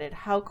really excited.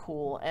 How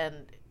cool.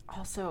 And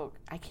also,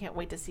 I can't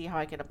wait to see how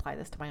I can apply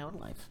this to my own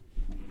life.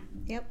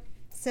 Yep.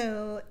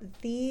 So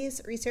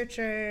these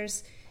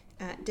researchers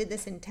did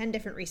this in 10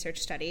 different research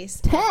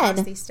studies.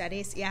 10? These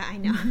studies. Yeah, I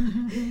know.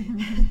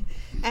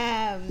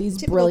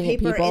 These brilliant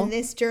paper people. In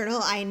this journal,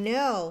 I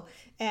know.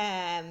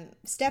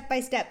 Step by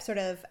step, sort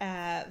of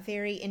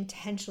very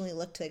intentionally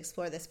look to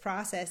explore this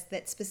process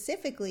that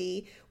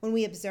specifically when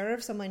we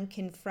observe someone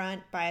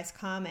confront biased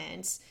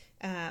comments,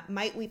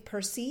 might we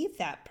perceive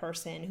that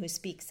person who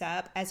speaks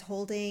up as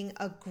holding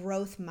a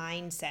growth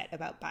mindset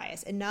about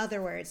bias? In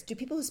other words, do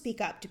people who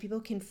speak up, do people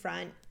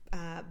confront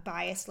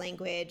biased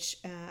language,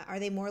 are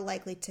they more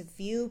likely to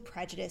view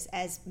prejudice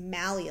as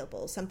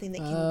malleable, something that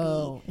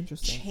can be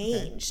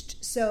changed? Okay.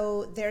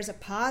 So there's a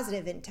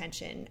positive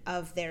intention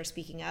of their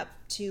speaking up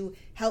to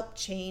help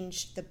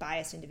change the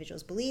biased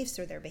individual's beliefs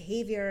or their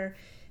behavior.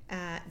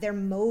 They're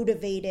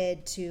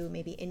motivated to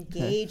maybe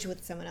engage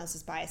with someone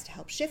else's bias to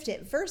help shift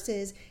it,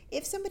 versus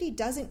if somebody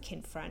doesn't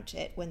confront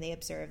it when they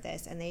observe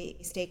this and they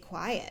stay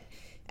quiet,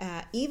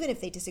 even if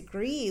they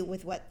disagree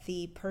with what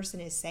the person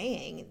is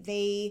saying,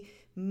 they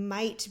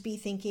might be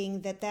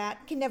thinking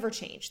that can never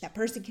change, that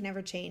person can never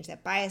change,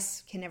 that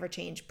bias can never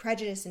change,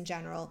 prejudice in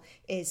general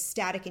is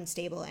static and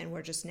stable, and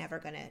we're just never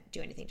going to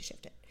do anything to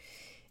shift it.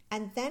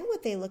 And then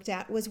what they looked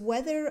at was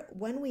whether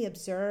when we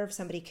observe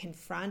somebody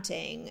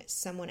confronting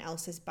someone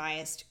else's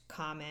biased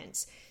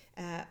comments,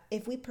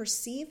 if we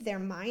perceive their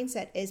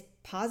mindset as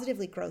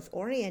positively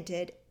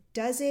growth-oriented,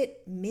 does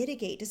it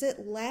mitigate, does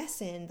it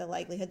lessen the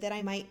likelihood that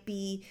I might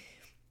be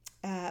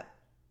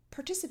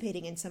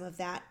participating in some of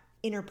that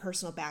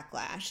interpersonal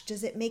backlash?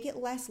 Does it make it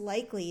less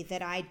likely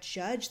that I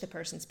judge the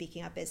person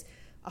speaking up as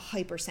a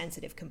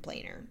hypersensitive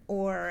complainer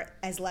or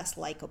as less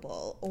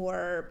likable?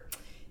 Or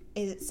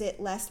is it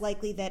less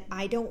likely that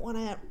I don't want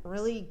to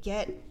really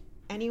get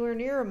anywhere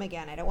near them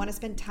again? I don't want to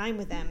spend time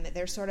with them.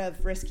 They're sort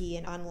of risky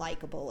and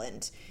unlikable.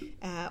 And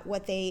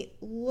what they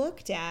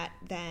looked at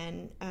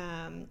then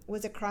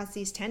was across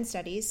these 10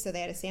 studies. So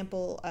they had a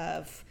sample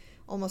of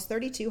almost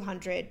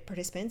 3,200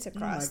 participants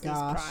across these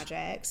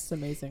projects. It's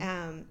amazing.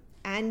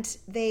 And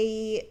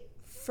they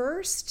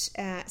first,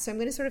 so I'm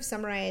going to sort of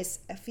summarize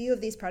a few of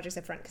these projects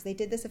up front because they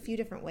did this a few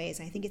different ways.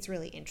 And I think it's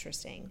really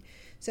interesting.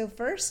 So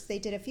first, they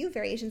did a few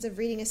variations of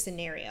reading a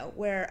scenario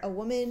where a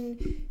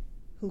woman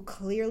who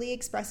clearly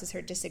expresses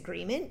her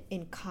disagreement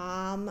in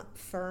calm,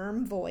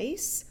 firm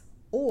voice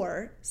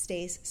or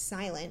stays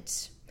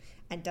silent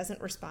and doesn't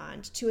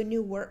respond to a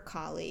new work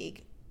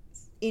colleague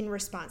in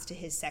response to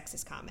his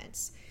sexist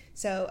comments.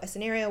 So a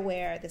scenario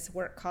where this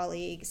work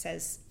colleague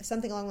says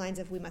something along the lines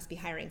of, we must be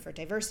hiring for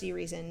diversity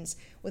reasons.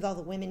 With all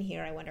the women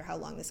here, I wonder how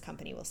long this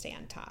company will stay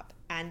on top.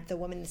 And the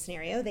woman in the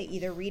scenario, they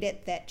either read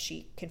it that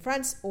she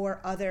confronts or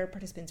other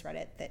participants read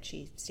it that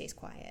she stays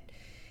quiet.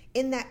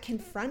 In that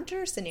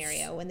confronter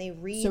scenario, when they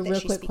read so that real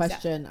she quick speaks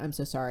question, up, I'm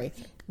so sorry.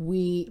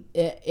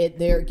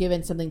 They're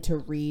given something to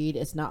read.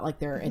 It's not like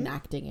they're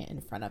enacting it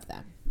in front of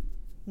them.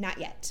 Not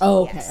yet.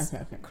 Oh, okay, yes.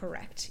 okay.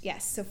 Correct.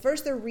 Yes. So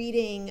first they're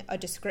reading a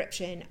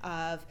description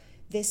of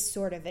this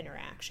sort of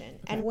interaction.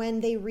 Okay. And when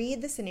they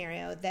read the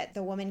scenario that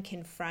the woman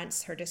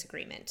confronts her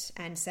disagreement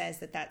and says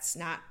that that's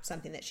not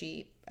something that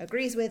she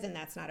agrees with and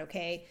that's not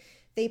okay,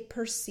 they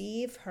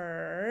perceive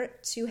her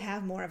to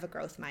have more of a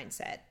growth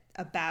mindset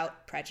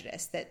about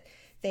prejudice, that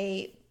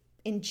they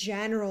in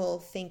general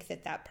think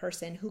that that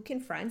person who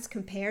confronts,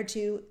 compared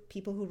to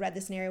people who read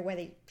the scenario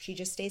where she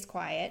just stays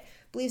quiet,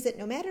 believes that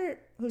no matter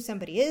who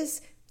somebody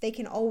is, they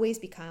can always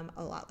become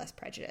a lot less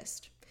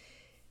prejudiced.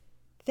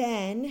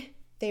 Then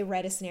they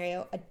read a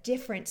scenario, a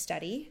different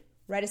study,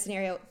 read a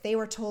scenario, they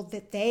were told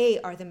that they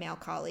are the male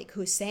colleague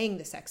who's saying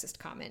the sexist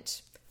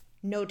comment.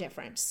 No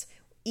difference.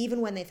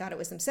 Even when they thought it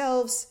was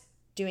themselves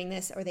doing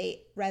this, or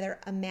they rather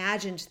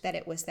imagined that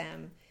it was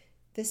them,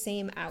 the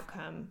same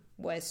outcome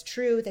was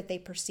true, that they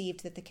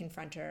perceived that the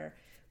confronter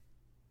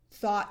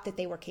thought that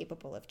they were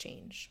capable of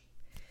change.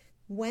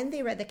 When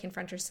they read the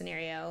confronter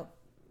scenario,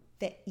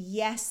 that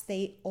yes,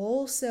 they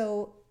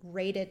also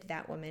rated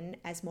that woman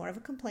as more of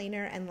a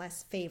complainer and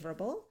less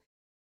favorable.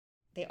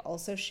 They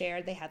also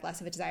shared they had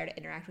less of a desire to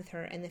interact with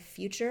her in the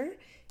future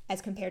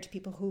as compared to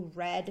people who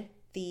read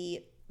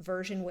the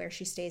version where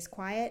she stays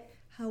quiet.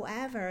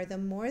 However, the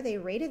more they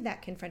rated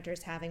that confronter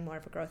as having more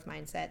of a growth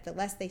mindset, the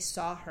less they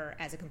saw her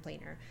as a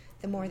complainer,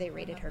 the more they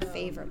rated her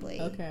favorably.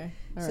 Okay.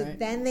 All so right.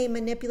 Then they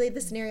manipulated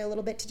the scenario a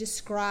little bit to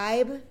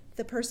describe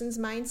the person's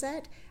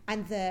mindset,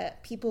 and the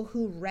people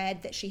who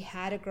read that she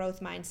had a growth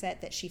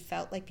mindset, that she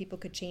felt like people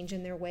could change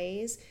in their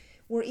ways,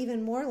 were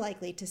even more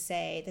likely to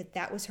say that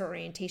that was her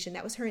orientation,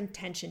 that was her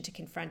intention to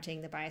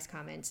confronting the biased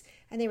comments,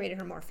 and they rated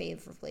her more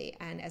favorably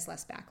and as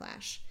less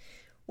backlash.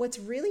 What's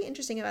really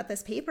interesting about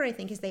this paper, I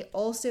think, is they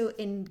also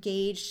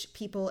engaged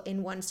people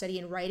in one study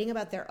in writing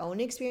about their own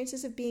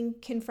experiences of being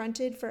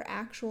confronted for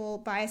actual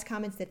biased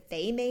comments that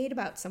they made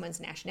about someone's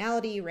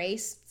nationality,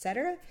 race,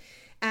 etc.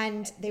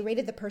 And they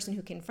rated the person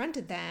who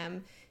confronted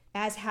them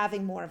as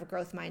having more of a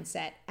growth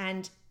mindset.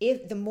 And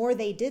if the more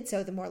they did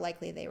so, the more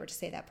likely they were to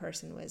say that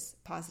person was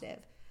positive.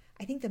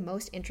 I think the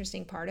most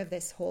interesting part of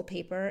this whole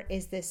paper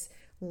is this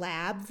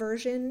lab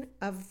version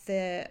of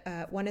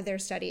the one of their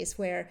studies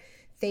where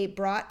they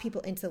brought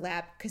people into the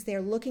lab because they're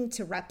looking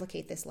to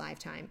replicate this live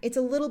time. It's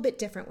a little bit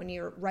different when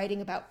you're writing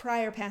about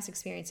prior past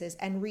experiences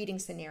and reading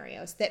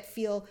scenarios that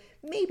feel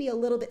maybe a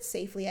little bit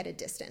safely at a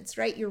distance,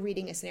 right? You're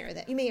reading a scenario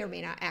that you may or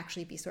may not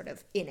actually be sort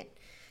of in it.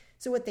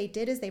 So what they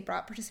did is they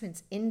brought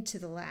participants into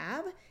the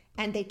lab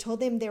and they told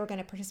them they were going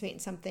to participate in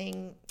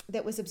something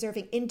that was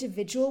observing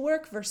individual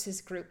work versus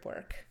group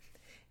work.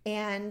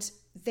 And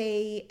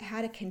they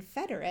had a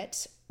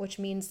confederate, which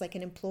means like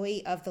an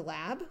employee of the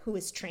lab who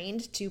is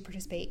trained to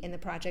participate in the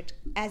project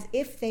as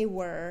if they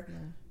were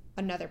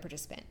another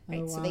participant,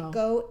 right? Oh, wow. So they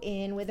go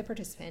in with a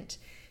participant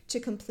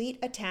to complete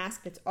a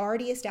task that's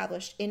already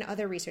established in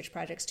other research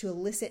projects to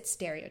elicit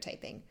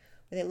stereotyping,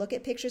 where they look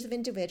at pictures of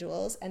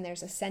individuals and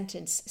there's a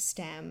sentence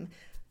stem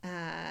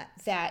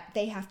that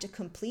they have to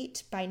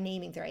complete by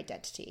naming their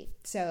identity.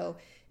 So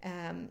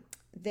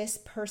this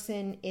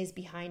person is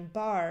behind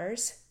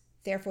bars,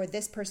 therefore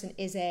this person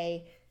is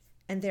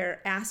and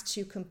they're asked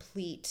to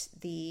complete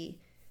the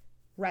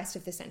rest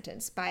of the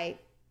sentence by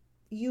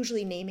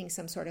usually naming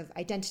some sort of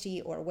identity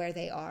or where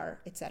they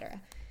are,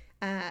 etc.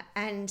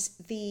 And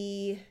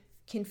the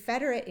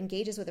confederate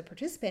engages with a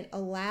participant,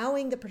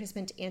 allowing the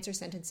participant to answer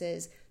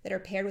sentences that are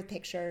paired with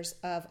pictures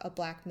of a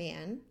black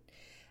man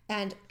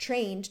and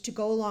trained to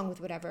go along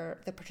with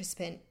whatever the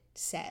participant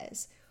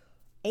says.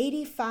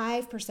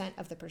 85%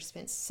 of the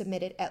participants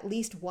submitted at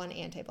least one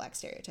anti-black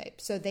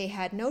stereotype. So they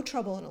had no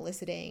trouble in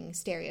eliciting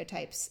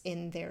stereotypes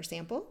in their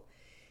sample.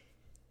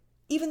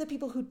 even the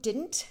people who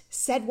didn't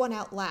said one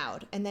out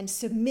loud and then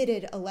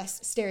submitted a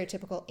less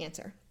stereotypical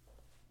answer.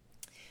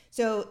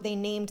 So they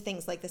named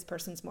things like this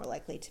person's more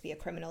likely to be a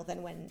criminal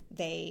than when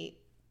they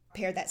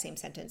paired that same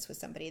sentence with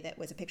somebody that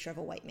was a picture of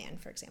a white man,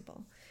 for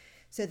example.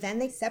 So then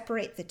they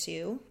separate the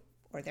two,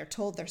 or they're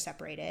told they're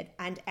separated,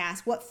 and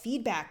ask, what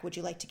feedback would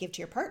you like to give to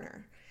your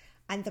partner?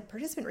 And the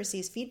participant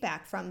receives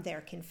feedback from their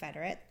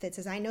confederate that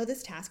says, I know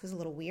this task was a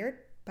little weird,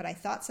 but I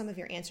thought some of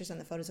your answers on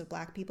the photos of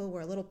Black people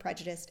were a little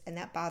prejudiced, and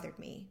that bothered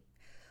me.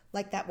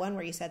 Like that one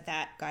where you said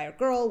that guy or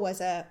girl was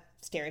a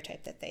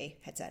stereotype that they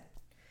had said.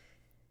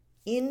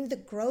 In the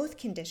growth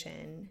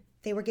condition,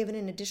 they were given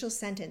an additional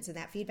sentence in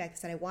that feedback that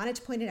said, I wanted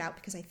to point it out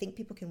because I think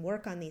people can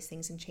work on these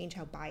things and change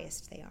how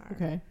biased they are.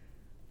 Okay.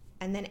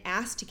 And then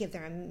asked to give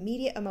their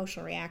immediate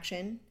emotional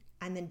reaction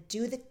and then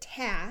do the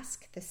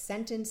task, the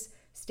sentence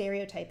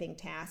stereotyping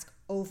task,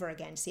 over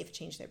again to see if it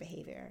changed their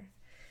behavior.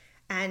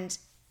 And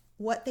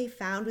what they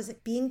found was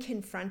that being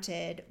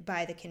confronted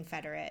by the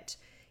confederate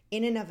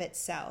in and of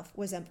itself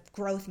was a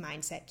growth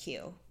mindset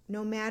cue.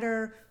 No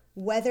matter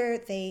whether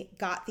they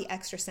got the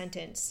extra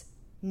sentence,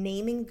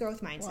 naming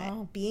growth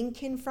mindset, being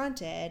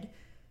confronted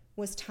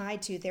was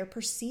tied to their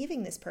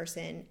perceiving this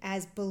person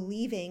as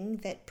believing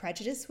that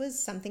prejudice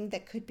was something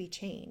that could be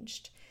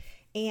changed.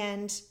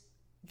 And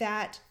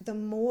that the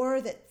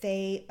more that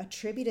they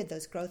attributed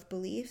those growth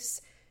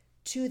beliefs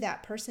to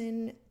that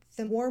person,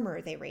 the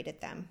warmer they rated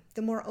them,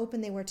 the more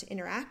open they were to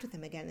interact with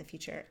them again in the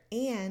future.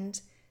 And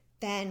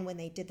then when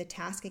they did the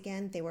task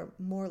again, they were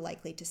more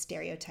likely to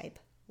stereotype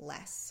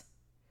less.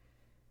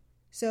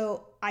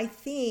 So I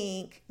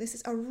think this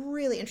is a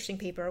really interesting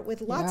paper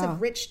with lots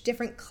of rich,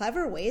 different,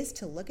 clever ways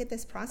to look at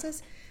this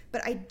process.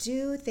 But I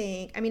do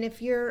think,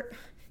 if you're,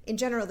 in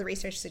general, the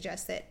research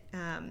suggests that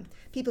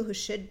people who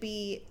should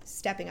be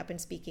stepping up and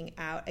speaking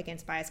out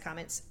against biased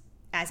comments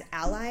as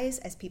allies,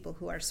 as people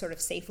who are sort of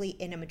safely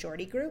in a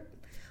majority group,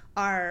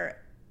 are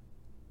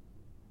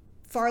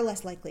far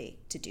less likely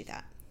to do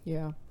that.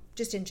 Yeah.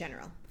 Just in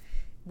general.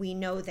 We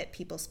know that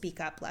people speak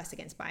up less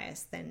against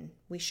bias than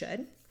we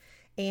should.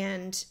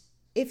 And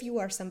if you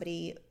are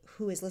somebody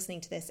who is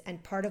listening to this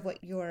and part of what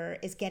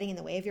is getting in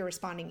the way of your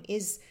responding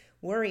is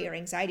worry or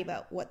anxiety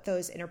about what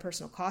those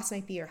interpersonal costs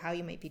might be or how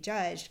you might be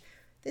judged,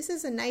 this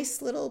is a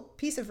nice little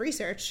piece of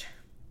research.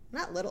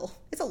 Not little.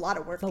 It's a lot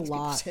of work. It's a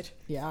lot.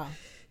 Yeah.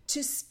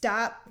 To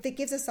stop, that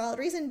gives a solid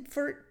reason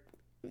for,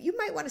 you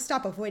might want to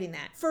stop avoiding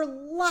that for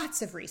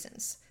lots of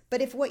reasons.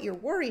 But if what you're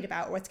worried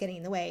about, or what's getting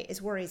in the way, is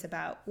worries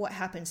about what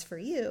happens for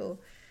you,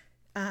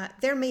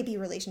 there may be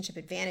relationship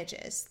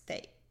advantages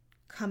that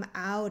come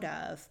out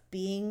of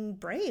being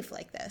brave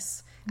like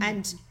this. Mm-hmm.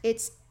 And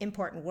it's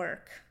important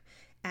work.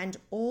 And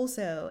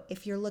also,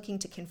 if you're looking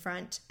to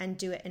confront and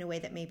do it in a way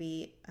that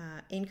maybe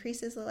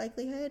increases the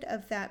likelihood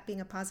of that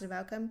being a positive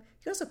outcome,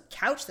 you can also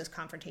couch those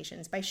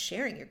confrontations by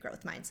sharing your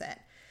growth mindset.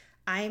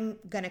 I'm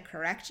going to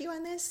correct you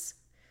on this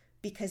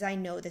because I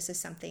know this is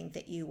something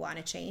that you want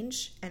to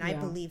change, and I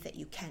believe that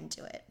you can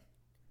do it.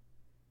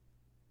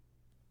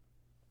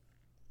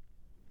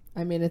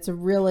 It's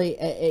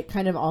it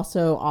kind of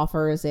also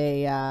offers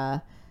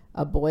a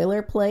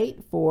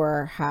boilerplate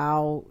for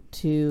how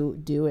to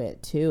do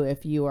it too.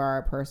 If you are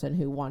a person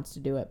who wants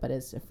to do it but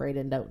is afraid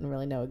and don't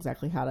really know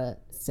exactly how to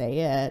say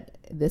it,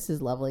 this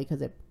is lovely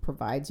because it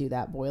provides you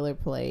that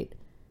boilerplate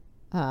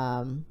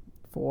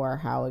for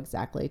how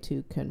exactly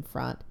to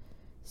confront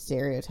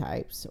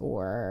stereotypes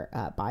or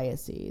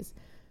biases.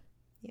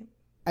 Yeah.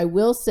 I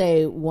will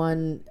say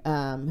one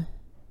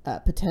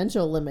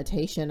potential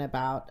limitation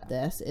about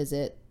this is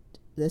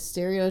the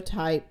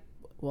stereotype.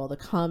 Well, the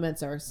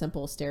comments are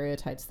simple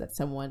stereotypes that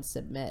someone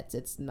submits.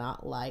 It's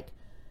not like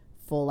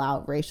full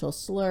out racial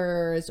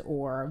slurs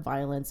or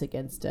violence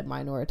against a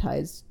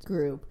minoritized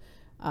group.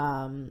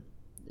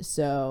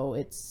 So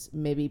it's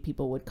maybe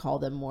people would call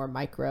them more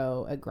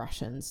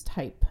microaggressions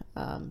type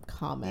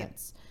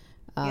comments.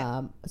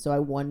 So I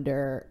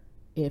wonder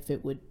if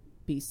it would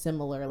be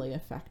similarly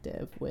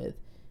effective with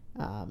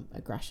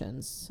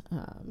aggressions.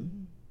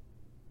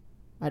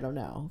 I don't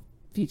know.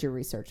 Future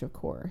research, of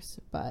course,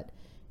 but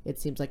it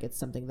seems like it's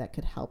something that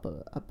could help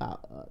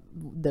about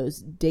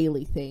those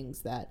daily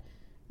things that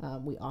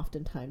we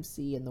oftentimes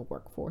see in the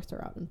workforce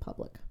or out in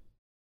public.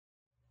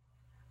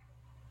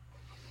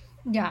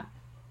 Yeah,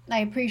 I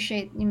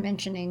appreciate you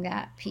mentioning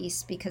that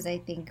piece because I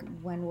think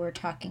when we're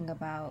talking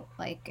about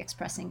like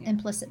expressing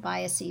implicit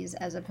biases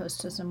as opposed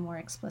to some more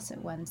explicit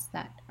ones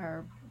that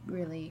are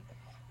really,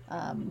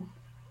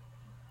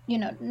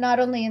 not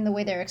only in the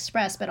way they're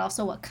expressed, but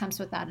also what comes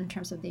with that in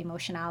terms of the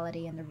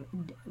emotionality and the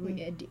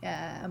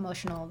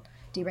emotional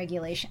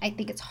deregulation. I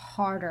think it's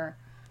harder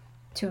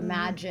to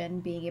imagine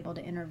being able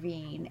to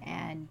intervene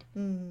and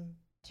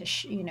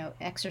to,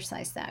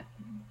 exercise that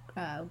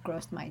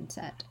growth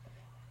mindset.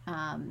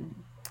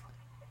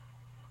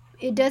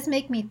 It does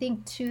make me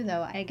think too,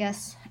 though, I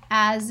guess,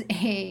 as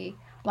a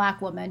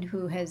Black woman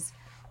who has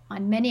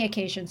on many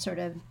occasions sort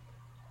of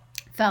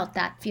felt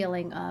that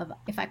feeling of,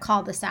 if I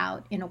call this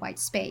out in a white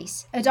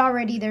space, it's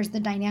already, there's the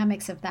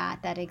dynamics of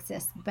that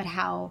exist, but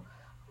how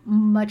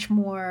much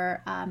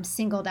more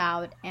singled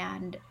out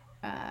and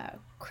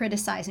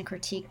criticized and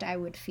critiqued, I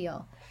would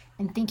feel.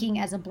 And thinking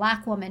as a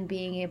Black woman,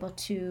 being able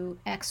to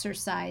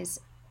exercise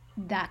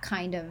that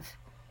kind of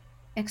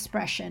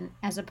expression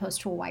as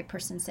opposed to a white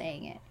person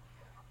saying it,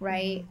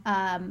 right?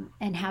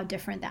 And how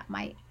different that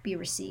might be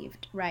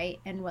received, right?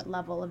 And what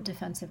level of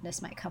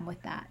defensiveness might come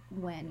with that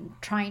when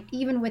trying,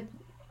 even with,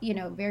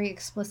 very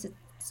explicit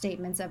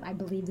statements of, I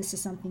believe this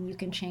is something you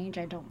can change.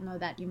 I don't know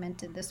that you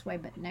meant it this way,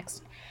 but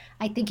next,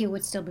 I think it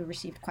would still be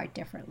received quite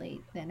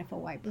differently than if a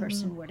white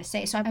person were to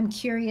say. So I'm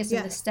curious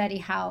in the study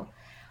how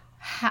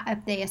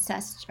if they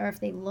assessed or if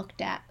they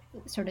looked at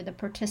sort of the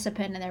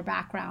participant and their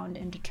background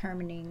in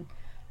determining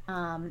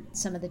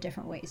some of the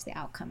different ways the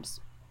outcomes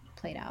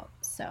played out.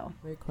 So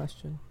great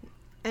question.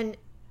 And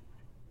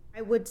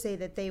I would say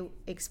that they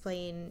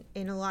explain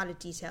in a lot of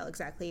detail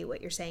exactly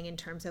what you're saying in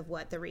terms of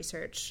what the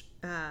research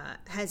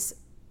has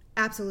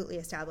absolutely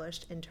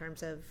established in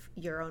terms of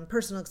your own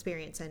personal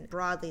experience, and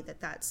broadly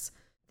that's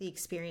the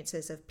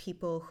experiences of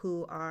people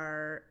who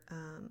are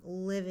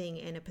living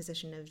in a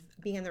position of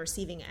being on the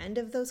receiving end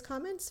of those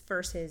comments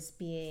versus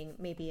being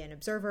maybe an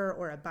observer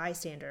or a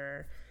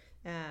bystander,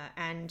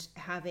 and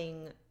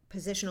having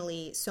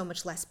positionally so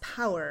much less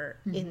power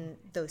in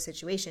those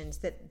situations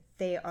that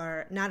they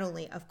are not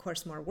only, of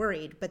course, more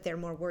worried, but they're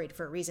more worried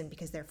for a reason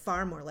because they're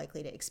far more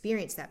likely to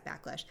experience that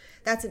backlash.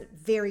 That's a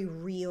very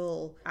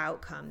real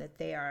outcome that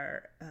they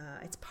are,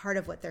 it's part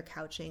of what they're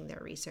couching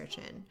their research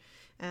in.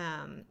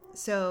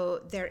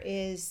 So there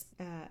is,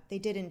 they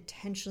did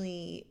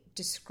intentionally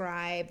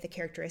describe the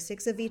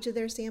characteristics of each of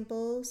their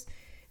samples,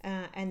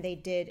 and they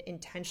did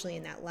intentionally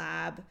in that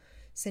lab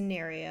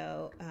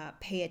scenario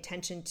pay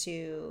attention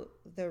to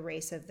the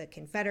race of the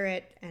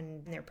Confederate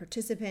and their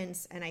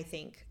participants. And I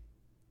think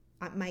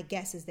my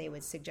guess is they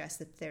would suggest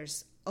that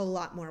there's a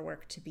lot more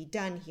work to be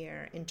done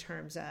here in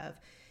terms of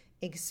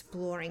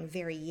exploring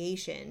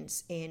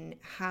variations in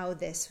how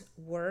this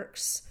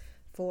works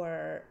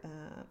for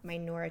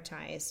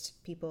minoritized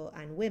people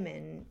and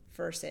women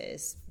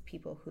versus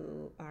people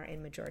who are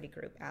in majority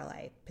group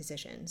ally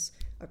positions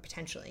or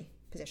potentially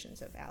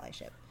positions of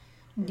allyship.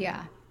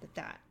 Yeah.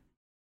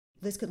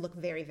 This could look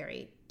very,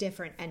 very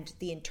different, and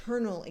the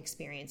internal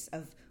experience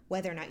of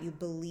whether or not you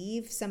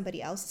believe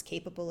somebody else is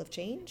capable of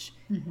change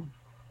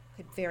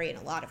could vary in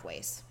a lot of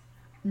ways.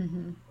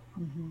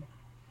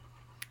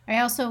 I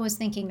also was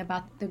thinking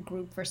about the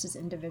group versus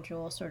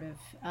individual sort of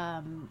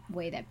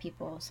way that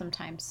people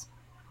sometimes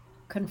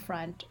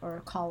confront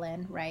or call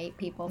in, right?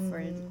 People for,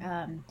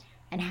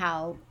 and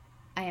how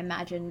I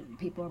imagine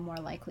people are more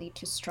likely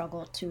to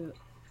struggle to,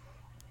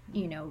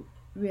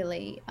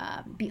 really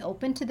be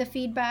open to the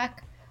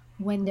feedback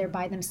when they're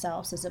by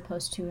themselves as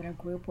opposed to in a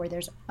group where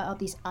there's all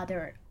these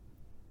other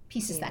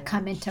pieces that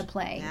come into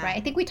play, right? I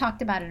think we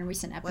talked about it in a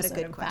recent episode, what a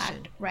good in question.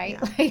 fact, right?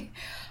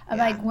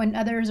 Like when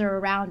others are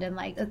around, and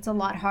like it's a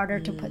lot harder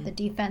to put the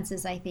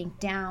defenses, I think,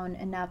 down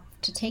enough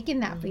to take in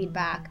that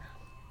feedback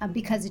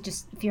because it's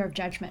just fear of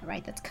judgment,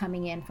 right? That's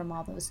coming in from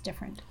all those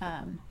different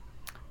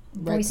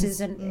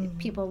voices and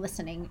people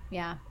listening.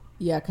 Yeah,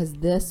 because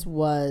this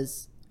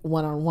was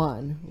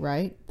one-on-one,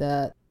 right?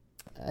 The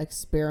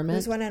experiment. It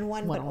was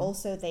one-on-one, but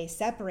also they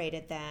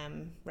separated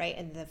them, right?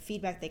 And the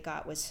feedback they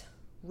got was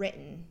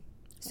written.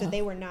 So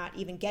they were not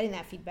even getting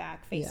that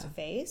feedback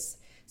face-to-face.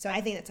 So I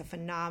think that's a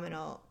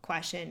phenomenal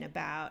question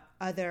about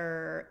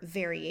other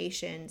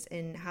variations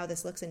in how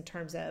this looks in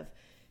terms of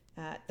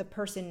the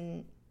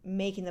person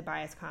making the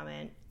bias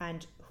comment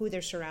and who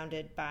they're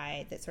surrounded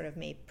by that sort of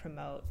may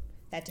promote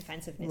that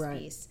defensiveness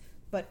piece.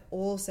 But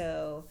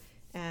also,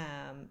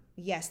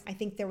 yes, I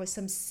think there was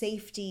some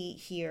safety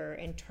here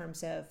in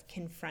terms of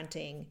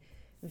confronting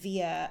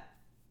via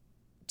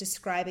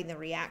describing the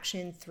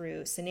reaction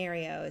through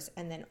scenarios,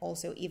 and then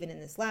also even in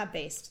this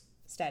lab-based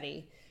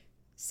study,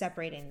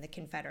 separating the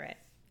Confederate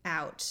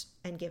out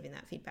and giving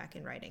that feedback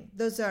in writing.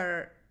 Those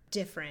are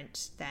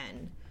different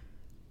than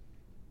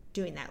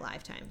doing that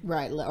live time.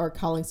 Right, or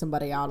calling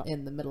somebody out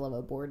in the middle of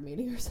a board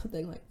meeting or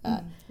something like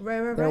that.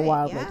 Right. They're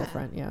wildly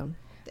different,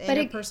 The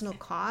interpersonal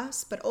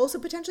costs, but also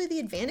potentially the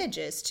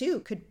advantages, too,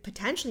 could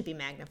potentially be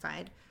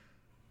magnified.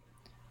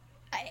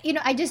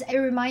 It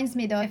reminds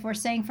me, though, if we're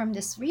saying from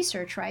this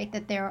research, right,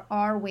 that there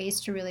are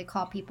ways to really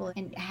call people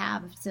and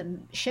have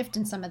some shift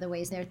in some of the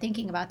ways they're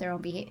thinking about their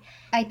own behavior.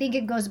 I think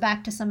it goes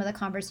back to some of the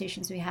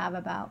conversations we have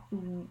about,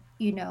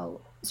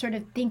 sort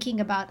of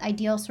thinking about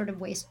ideal sort of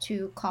ways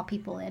to call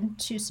people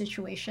into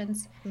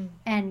situations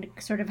and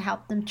sort of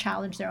help them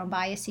challenge their own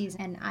biases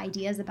and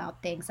ideas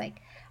about things.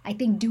 Like, I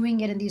think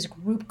doing it in these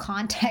group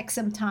contexts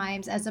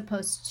sometimes, as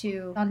opposed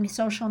to on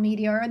social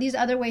media or these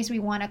other ways we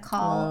want to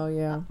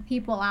call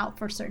people out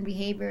for certain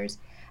behaviors.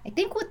 I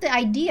think with the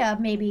idea of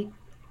maybe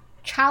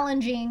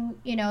challenging,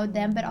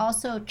 them, but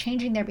also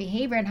changing their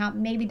behavior and how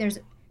maybe there's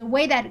a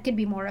way that it could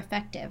be more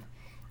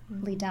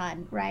effectively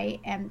done,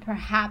 right? And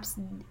perhaps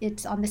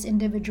it's on this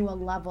individual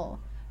level,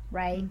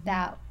 right?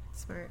 That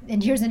smart.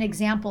 And here's an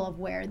example of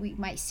where we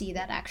might see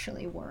that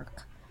actually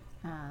work.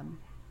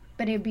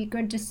 but it'd be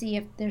good to see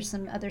if there's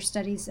some other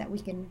studies that we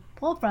can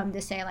pull from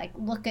to say, like,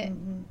 look at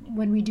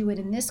when we do it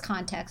in this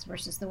context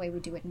versus the way we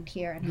do it in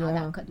here and how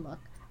that could look.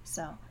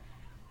 So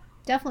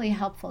definitely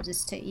helpful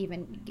just to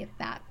even get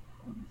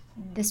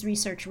this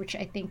research, which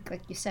I think,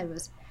 like you said,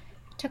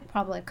 took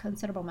probably a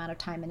considerable amount of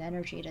time and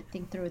energy to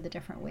think through the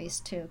different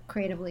ways to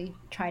creatively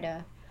try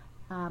to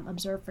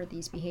observe for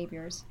these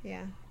behaviors.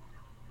 Yeah.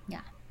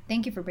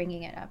 Thank you for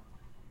bringing it up.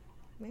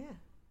 Yeah.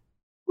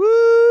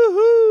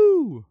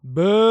 Woohoo!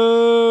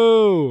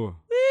 Boo!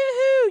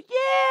 Woohoo!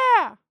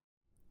 Yeah!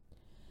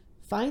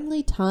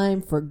 Finally,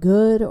 time for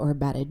good or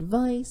bad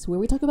advice, where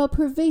we talk about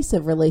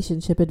pervasive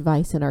relationship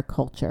advice in our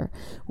culture.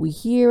 We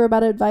hear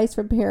about advice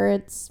from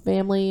parents,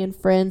 family, and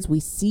friends. We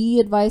see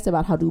advice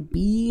about how to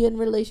be in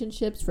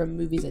relationships from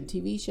movies and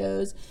TV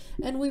shows.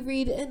 And we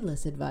read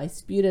endless advice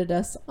spewed at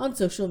us on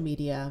social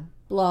media,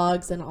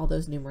 blogs, and all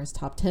those numerous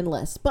top 10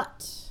 lists.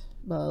 But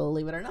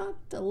believe it or not,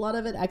 a lot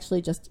of it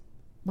actually just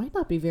might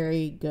not be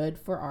very good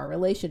for our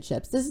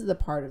relationships. This is the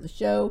part of the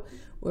show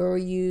where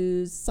we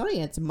use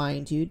science,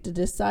 mind you, to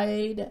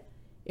decide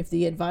if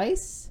the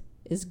advice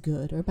is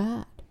good or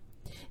bad.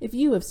 If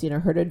you have seen or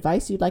heard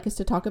advice you'd like us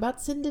to talk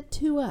about, send it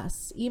to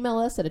us. Email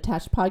us at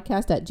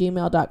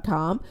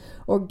attachedpodcast@gmail.com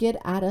or get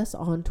at us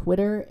on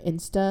Twitter,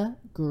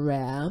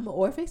 Instagram,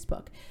 or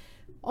Facebook.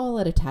 All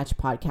at Attached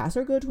Podcast,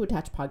 or go to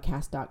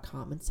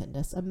attachedpodcast.com and send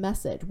us a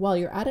message. While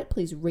you're at it,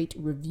 please rate,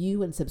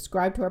 review, and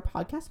subscribe to our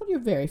podcast on your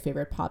very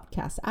favorite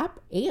podcast app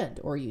and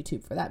or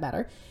YouTube for that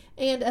matter.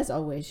 And as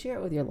always, share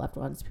it with your loved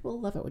ones.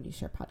 People love it when you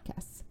share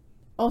podcasts.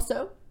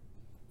 Also,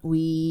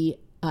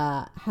 we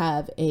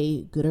have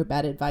a good or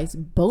bad advice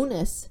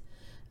bonus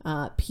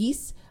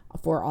piece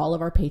for all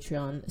of our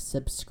Patreon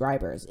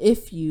subscribers.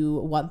 If you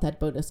want that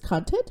bonus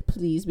content,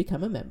 please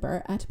become a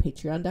member at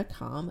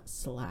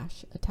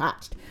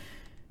patreon.com/attached.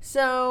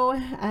 So,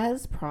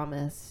 as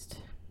promised,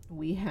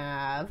 we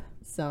have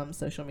some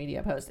social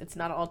media posts. It's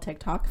not all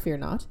TikTok, fear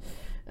not.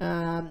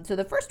 So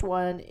the first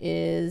one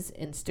is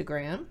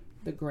Instagram,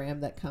 the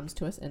gram that comes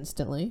to us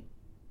instantly.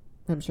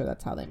 I'm sure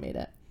that's how they made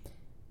it.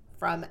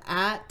 From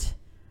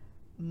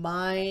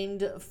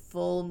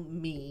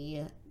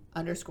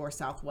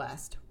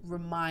 @mindfulme_Southwest.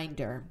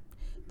 Reminder,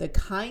 the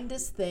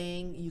kindest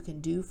thing you can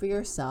do for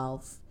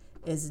yourself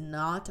is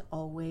not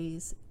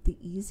always the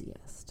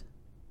easiest.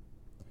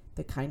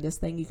 The kindest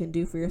thing you can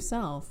do for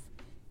yourself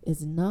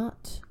is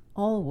not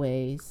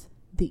always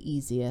the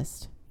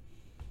easiest.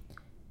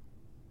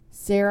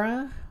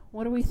 Sarah,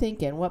 what are we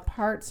thinking? What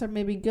parts are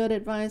maybe good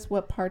advice?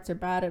 What parts are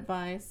bad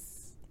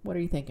advice? What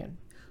are you thinking?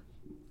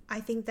 I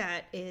think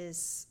that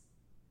is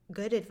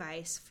good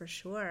advice for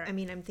sure. I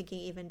mean, I'm thinking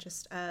even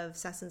just of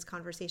Sessin's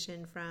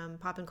conversation from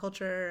Pop and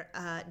Culture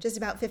just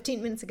about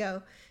 15 minutes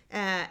ago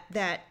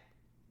that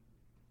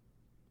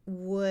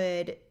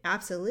would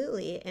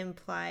absolutely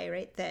imply,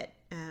 right, that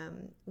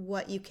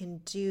what you can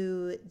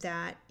do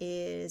that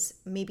is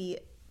maybe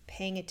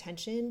paying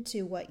attention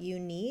to what you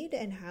need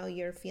and how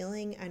you're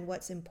feeling and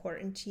what's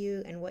important to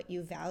you and what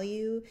you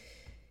value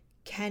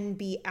can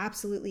be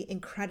absolutely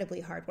incredibly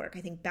hard work.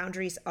 I think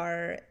boundaries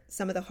are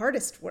some of the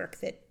hardest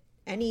work that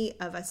any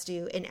of us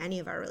do in any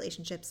of our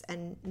relationships,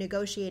 and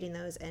negotiating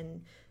those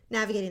and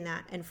navigating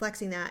that and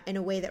flexing that in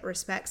a way that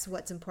respects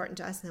what's important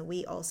to us and that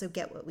we also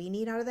get what we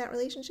need out of that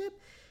relationship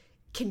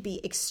can be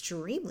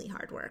extremely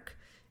hard work.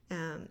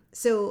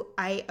 So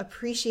I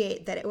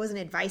appreciate that it wasn't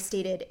advice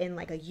stated in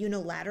like a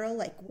unilateral,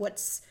 like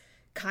what's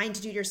kind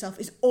to do to yourself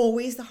is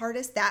always the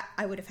hardest. That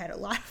I would have had a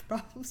lot of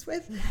problems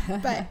with,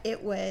 but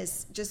it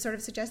was just sort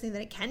of suggesting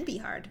that it can be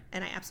hard.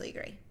 And I absolutely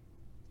agree.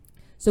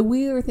 So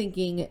we were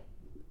thinking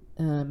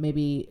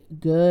maybe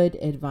good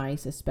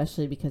advice,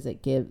 especially because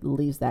it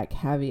leaves that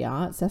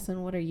caveat.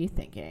 Sessin, what are you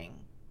thinking?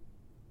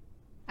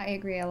 I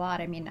agree a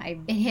lot. I mean,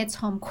 it hits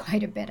home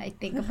quite a bit, I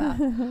think,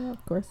 about.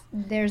 Of course.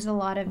 There's a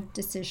lot of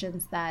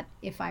decisions that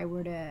if I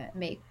were to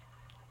make,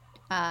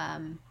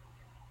 I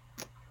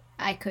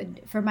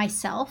could, for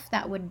myself,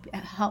 that would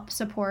help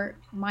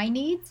support my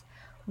needs,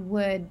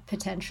 would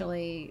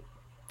potentially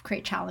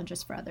create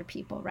challenges for other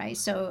people, right?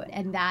 So,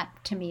 and that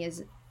to me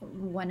is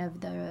one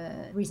of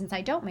the reasons I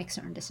don't make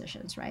certain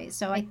decisions, right?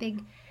 So I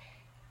think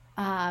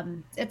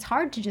it's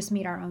hard to just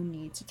meet our own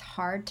needs. It's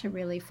hard to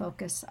really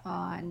focus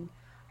on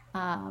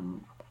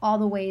all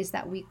the ways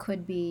that we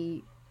could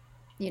be,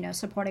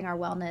 supporting our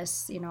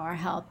wellness, our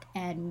health,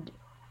 and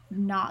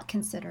not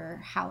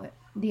consider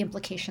the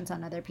implications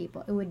on other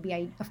people. It would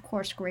be, of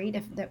course, great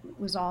if that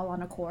was all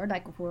on accord.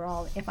 Like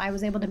if I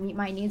was able to meet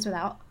my needs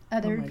without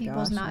other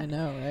people's gosh, I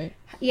know, right?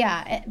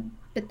 Yeah.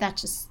 But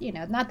that's just,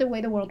 not the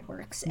way the world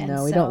works. And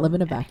no, we don't live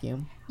in a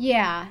vacuum.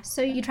 Yeah.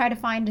 So you try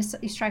to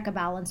you strike a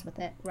balance with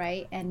it,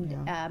 right?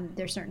 And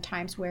there's certain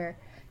times where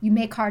you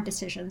make hard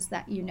decisions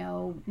that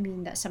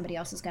mean that somebody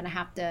else is going to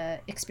have to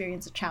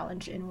experience a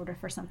challenge in order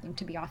for something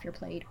to be off your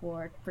plate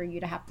or for you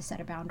to have to set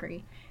a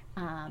boundary.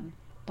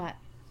 But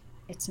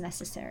it's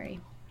necessary.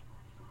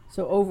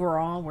 So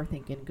overall, we're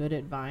thinking good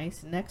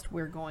advice. Next,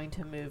 we're going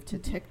to move to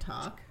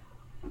TikTok.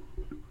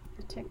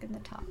 The tick and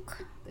the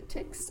talk. The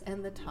ticks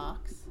and the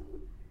talks.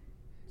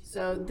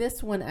 So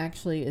this one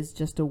actually is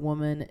just a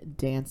woman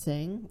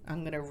dancing. I'm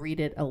going to read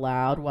it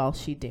aloud while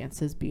she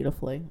dances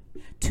beautifully.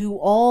 To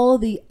all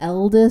the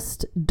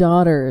eldest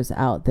daughters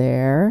out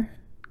there.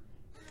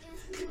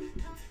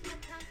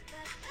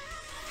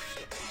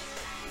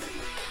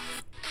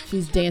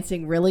 She's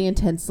dancing really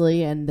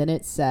intensely, and then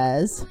it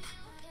says,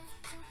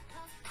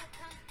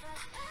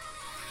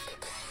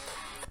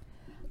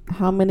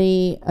 how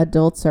many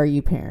adults are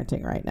you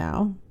parenting right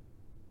now?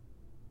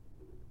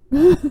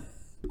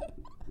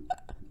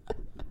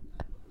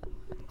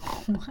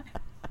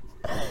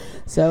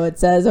 So it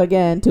says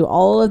again, to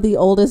all of the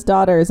oldest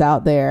daughters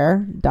out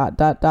there, ...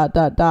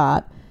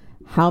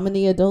 How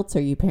many adults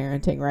are you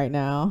parenting right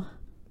now?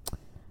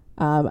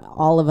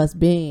 All of us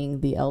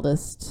being the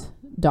eldest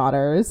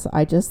daughters,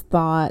 I just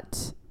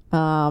thought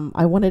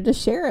I wanted to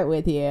share it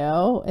with you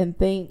and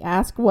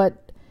ask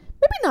what,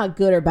 maybe not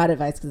good or bad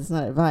advice because it's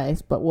not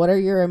advice, but what are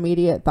your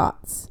immediate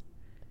thoughts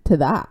to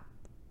that?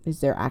 Is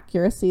there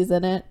accuracies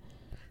in it?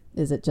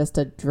 Is it just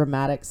a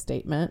dramatic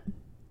statement?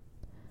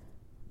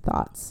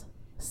 Thoughts?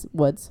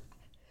 Woods?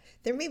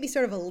 There may be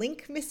sort of a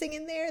link missing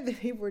in there that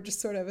people were just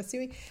sort of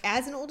assuming.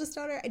 As an oldest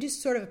daughter, I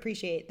just sort of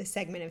appreciate the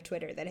segment of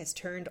Twitter that has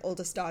turned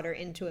oldest daughter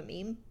into a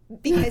meme,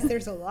 because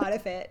there's a lot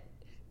of it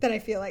that I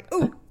feel like,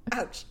 oh,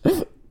 ouch.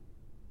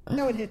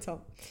 No one hits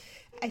home.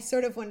 I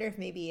sort of wonder if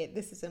maybe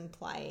this is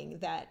implying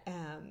that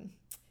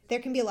there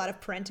can be a lot of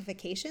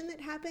parentification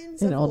that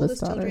happens of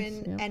oldest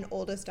children, yeah. And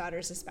oldest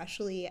daughters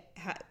especially,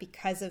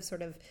 because of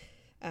sort of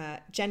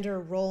gender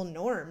role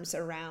norms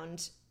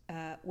around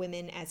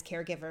women as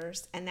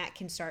caregivers, and that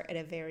can start at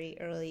a very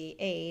early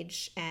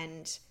age,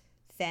 and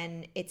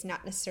then it's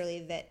not necessarily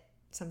that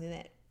something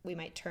that we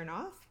might turn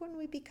off when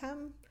we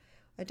become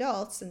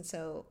adults. And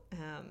so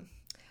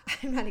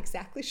I'm not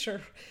exactly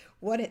sure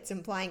what it's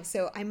implying,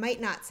 so I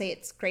might not say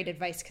it's great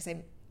advice because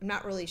I'm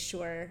not really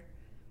sure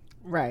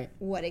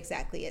what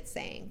exactly it's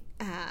saying,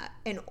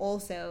 and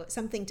also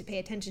something to pay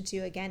attention to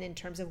again in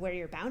terms of where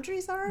your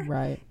boundaries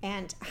are,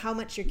 and how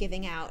much you're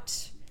giving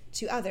out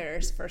to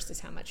others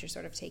versus how much you're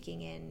sort of taking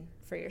in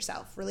for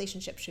yourself.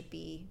 Relationships should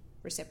be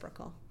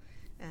reciprocal.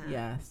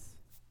 Yes.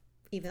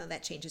 Even though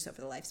that changes over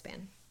the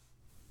lifespan.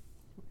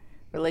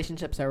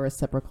 Relationships are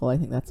reciprocal. I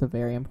think that's a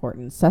very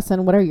important.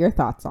 Sesson, what are your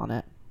thoughts on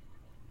it?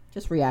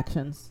 Just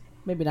reactions.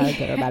 Maybe not a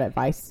good or bad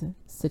advice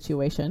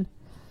situation.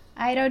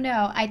 I don't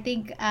know. I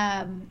think,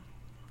 I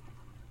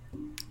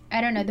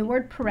don't know. The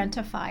word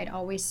parentified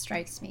always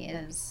strikes me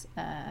as...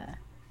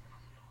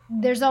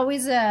 there's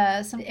always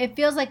it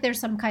feels like there's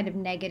some kind of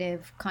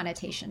negative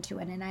connotation to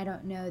it, and I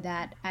don't know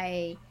that.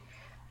 I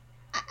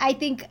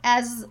think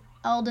as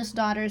eldest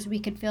daughters we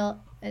could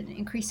feel an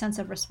increased sense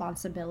of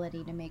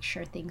responsibility to make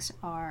sure things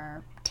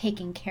are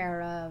taken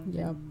care of,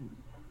 and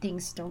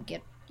things don't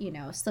get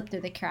slip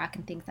through the crack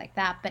and things like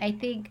that. But I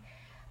think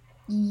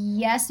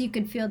yes, you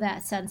could feel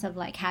that sense of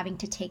like having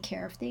to take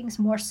care of things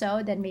more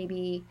so than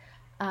maybe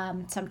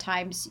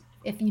sometimes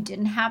if you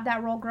didn't have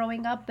that role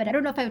growing up. But I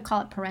don't know if I would call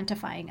it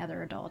parentifying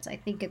other adults. I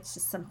think it's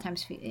just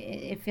sometimes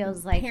it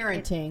feels like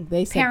parenting.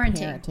 They said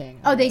parenting.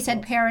 Oh, they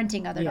said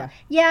parenting other adults.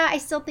 Yeah, I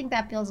still think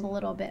that feels a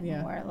little bit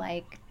more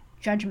like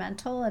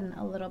judgmental and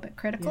a little bit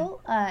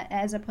critical,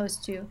 as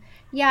opposed to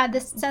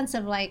this sense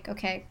of like,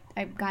 okay,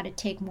 I've got to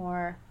take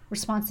more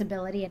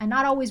responsibility, and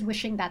not always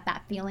wishing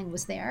that feeling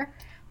was there.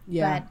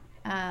 But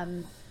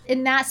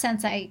in that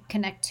sense I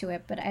connect to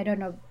it, but I don't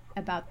know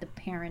about the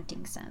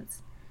parenting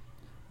sense.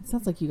 It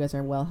sounds like you guys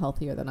are well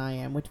healthier than I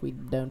am, which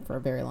we've known for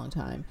a very long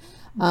time.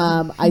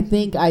 I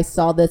think I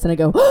saw this and I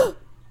go,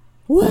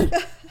 what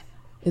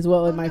is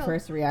what my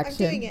first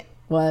reaction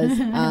was.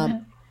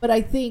 But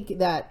I think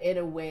that in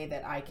a way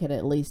that I can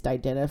at least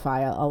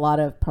identify a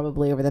lot of,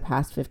 probably over the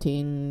past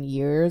 15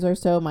 years or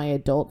so, my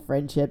adult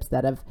friendships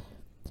that have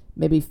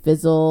maybe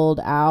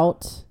fizzled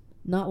out,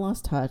 not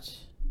lost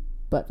touch,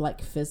 but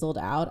like fizzled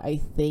out, I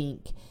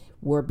think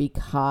were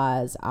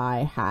because I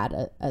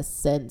had a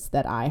sense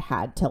that I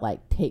had to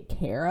like take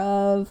care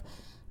of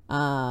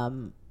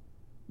them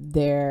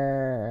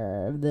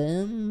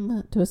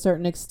to a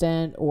certain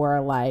extent, or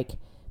like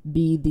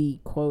be the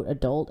quote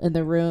adult in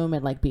the room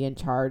and like be in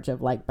charge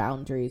of like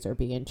boundaries or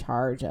be in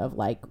charge of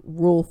like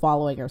rule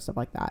following or stuff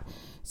like that.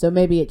 So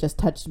maybe it just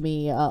touched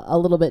me a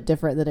little bit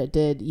different than it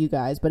did you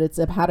guys, but it's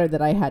a pattern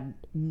that I had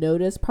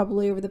noticed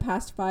probably over the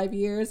past 5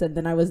 years. And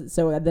then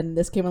then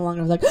this came along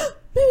and I was like,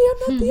 maybe I'm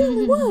not the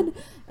only one.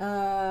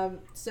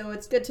 So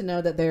it's good to know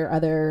that there are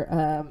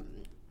other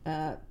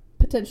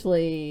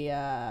potentially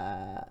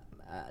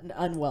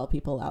unwell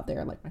people out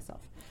there like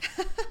myself.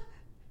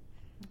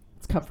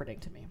 It's comforting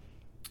to me.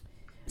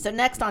 So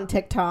next on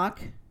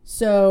TikTok.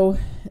 So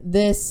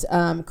this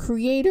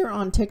creator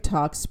on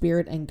TikTok,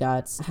 Spirit and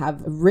Guts,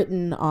 have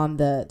written on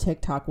the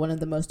TikTok, one of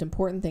the most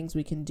important things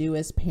we can do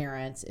as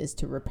parents is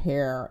to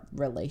repair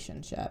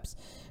relationships,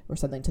 or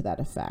something to that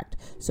effect.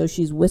 So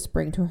she's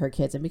whispering to her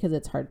kids, and because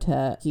it's hard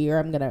to hear,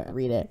 I'm going to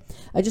read it.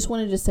 I just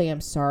wanted to say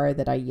I'm sorry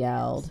that I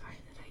yelled.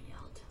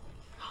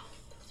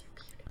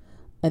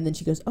 And then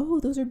she goes, oh,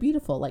 those are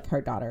beautiful. Like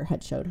her daughter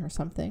had showed her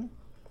something.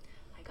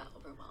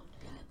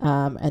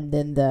 And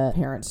then the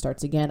parent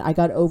starts again. I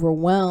got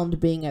overwhelmed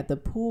being at the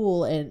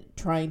pool and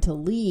trying to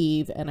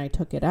leave, and I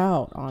took it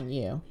out on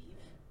you.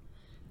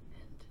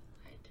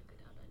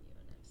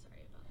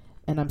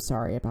 And I'm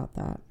sorry about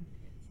that.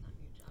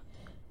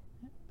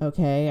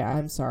 Okay,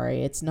 I'm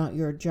sorry. It's not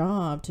your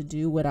job to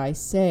do what I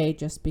say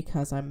just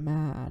because I'm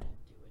mad.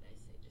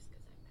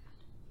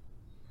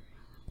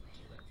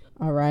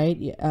 All right,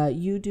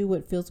 you do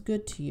what feels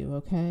good to you,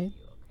 okay?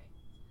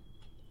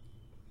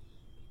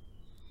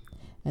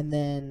 And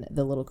then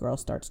the little girl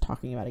starts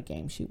talking about a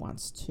game she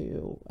wants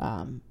to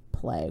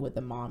play with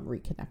the mom,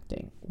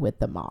 reconnecting with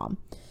the mom.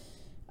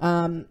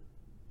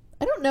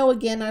 I don't know,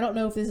 again, I don't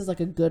know if this is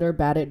like a good or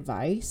bad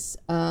advice,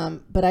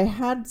 but I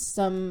had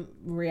some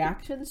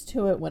reactions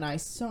to it when I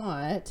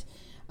saw it.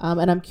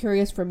 And I'm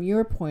curious from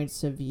your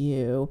points of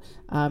view,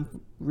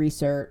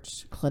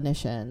 research,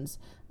 clinicians,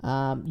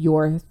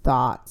 your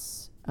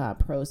thoughts,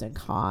 pros and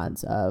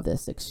cons of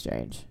this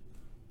exchange.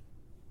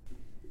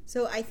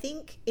 So I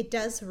think it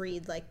does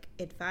read like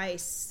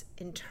advice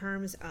in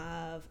terms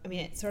of, I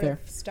mean, it sort Fair.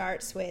 of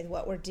starts with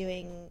what we're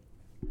doing,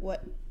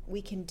 what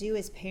we can do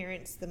as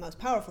parents. The most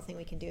powerful thing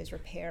we can do is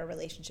repair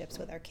relationships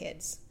with our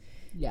kids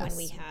when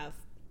we have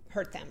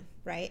hurt them,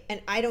 right?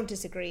 And I don't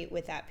disagree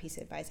with that piece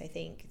of advice. I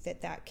think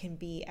that that can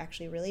be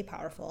actually really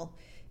powerful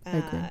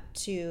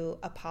to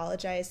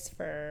apologize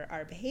for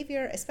our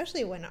behavior,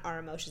 especially when our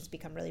emotions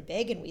become really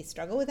big and we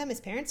struggle with them as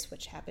parents,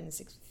 which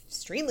happens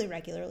extremely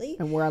regularly.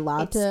 And we're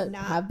allowed to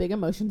have big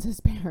emotions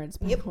as parents,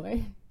 by the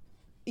way.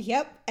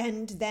 Yep.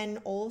 And then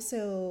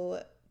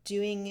also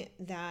doing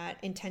that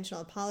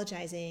intentional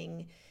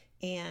apologizing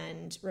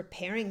and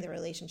repairing the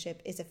relationship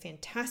is a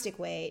fantastic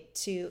way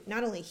to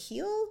not only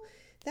heal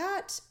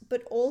that,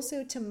 but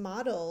also to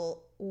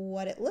model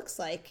what it looks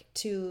like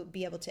to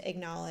be able to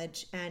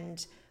acknowledge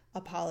and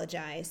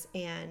apologize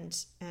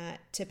and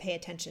to pay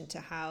attention to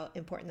how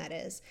important that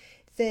is.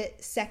 The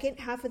second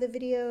half of the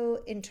video,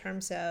 in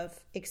terms of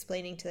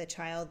explaining to the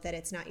child that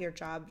it's not your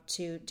job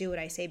to do what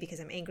I say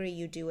because I'm angry,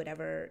 you do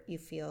whatever you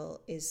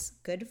feel is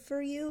good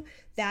for you,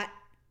 that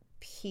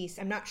piece,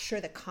 I'm not sure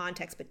the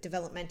context, but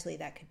developmentally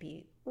that could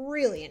be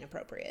really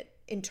inappropriate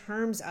in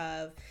terms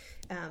of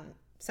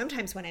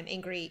sometimes when I'm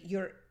angry,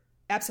 you're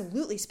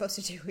absolutely supposed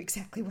to do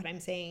exactly what I'm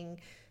saying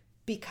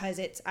because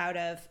it's out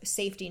of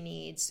safety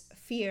needs,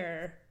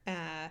 fear,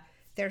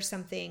 there's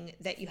something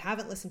that you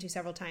haven't listened to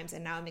several times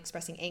and now I'm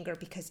expressing anger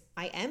because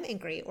I am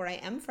angry or I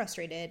am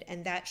frustrated,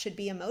 and that should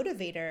be a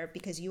motivator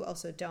because you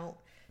also don't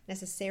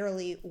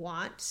necessarily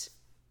want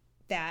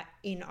that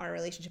in our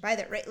relationship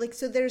either, right? Like,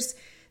 so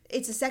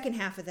it's the second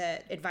half of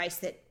the advice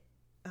that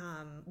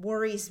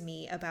worries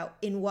me about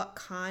in what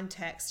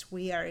context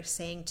we are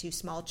saying to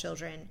small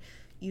children,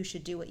 you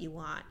should do what you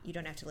want. You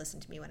don't have to listen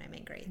to me when I'm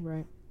angry.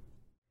 Right.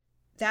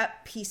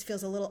 That piece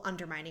feels a little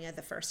undermining of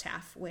the first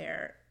half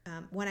where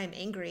when I'm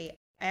angry,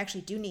 I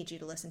actually do need you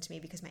to listen to me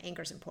because my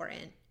anger is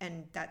important.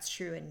 And that's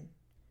true in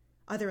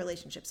other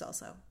relationships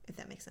also, if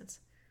that makes sense.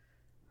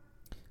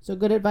 So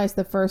good advice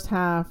the first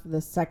half. The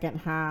second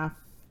half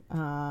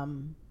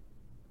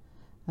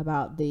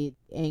about the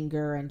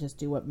anger and just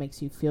do what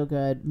makes you feel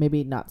good.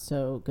 Maybe not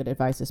so good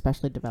advice,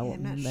 especially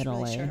developmentally. I'm not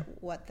really sure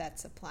what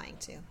that's applying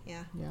to.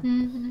 Yeah.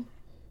 Mm-hmm.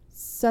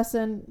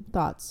 Sesson,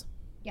 thoughts?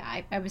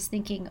 Yeah, I was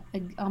thinking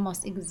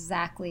almost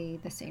exactly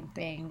the same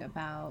thing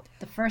about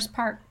the first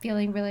part,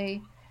 feeling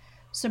really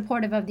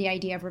supportive of the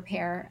idea of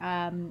repair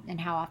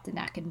and how often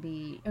that can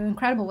be an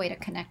incredible way to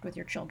connect with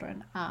your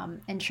children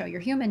and show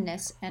your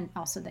humanness, and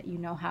also that you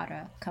know how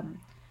to come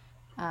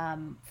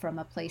from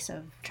a place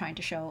of trying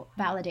to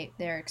validate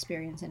their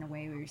experience in a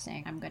way where you're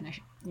saying, I'm going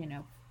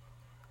to,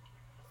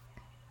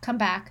 come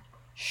back,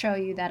 show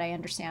you that I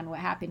understand what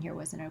happened here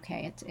wasn't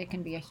okay. It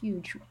can be a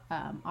huge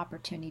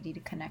opportunity to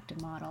connect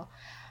and model.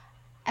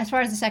 As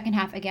far as the second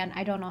half, again,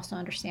 I don't also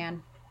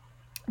understand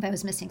if I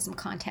was missing some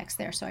context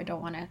there, so I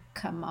don't want to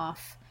come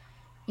off,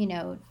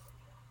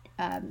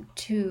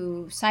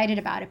 too sided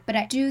about it. But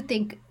I do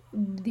think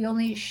the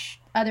only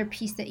other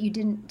piece that you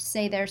didn't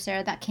say there,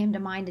 Sarah, that came to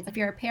mind is if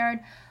you're a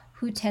parent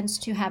who tends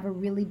to have a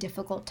really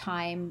difficult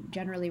time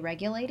generally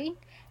regulating,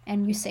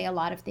 and you say a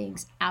lot of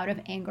things out of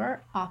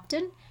anger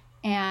often,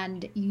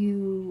 and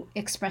you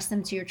express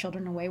them to your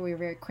children in a way where you're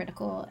very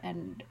critical,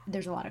 and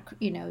there's a lot of,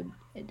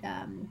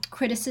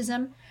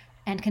 criticism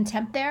and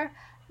contempt there,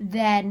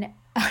 then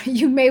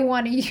you may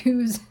want to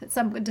use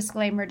some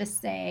disclaimer to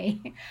say,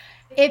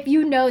 if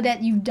you know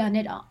that you've done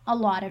it a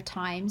lot of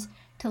times,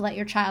 to let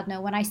your child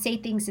know, when I say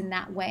things in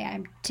that way,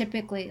 I'm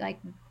typically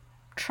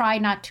try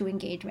not to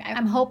engage me.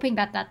 I'm hoping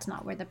that that's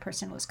not where the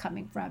person was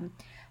coming from.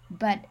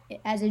 But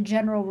as a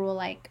general rule,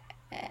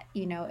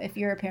 if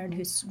you're a parent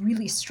who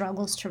really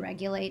struggles to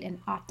regulate and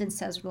often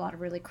says a lot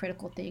of really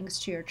critical things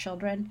to your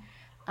children,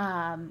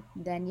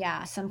 then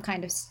yeah, some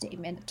kind of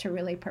statement to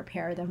really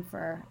prepare them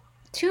for,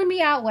 tune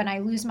me out when I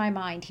lose my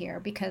mind here,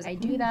 because I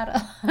do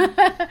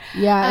that.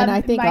 Yeah, and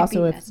I think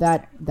also if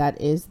that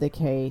is the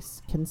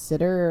case,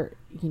 consider,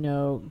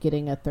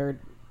 getting a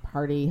third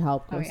party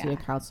help, go see a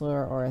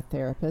counselor or a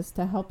therapist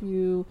to help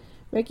you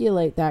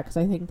regulate that, because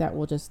I think that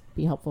will just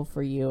be helpful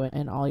for you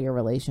in all your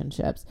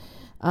relationships.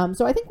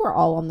 So I think we're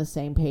all on the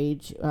same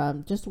page.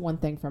 Just one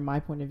thing from my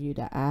point of view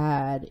to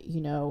add,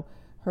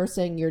 her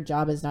saying your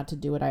job is not to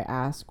do what I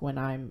ask when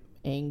I'm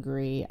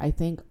angry. I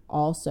think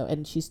also,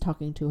 and she's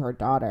talking to her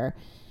daughter,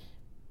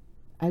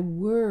 I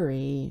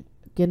worry,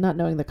 again, not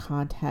knowing the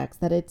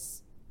context, that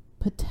it's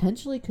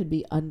potentially could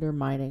be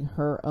undermining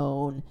her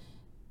own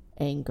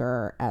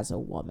anger as a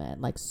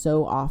woman. Like,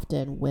 so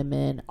often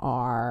women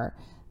are,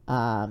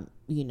 called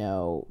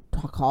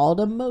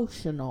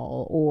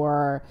emotional,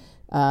 or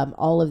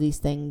all of these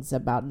things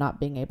about not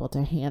being able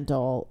to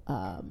handle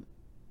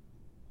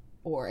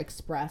or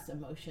express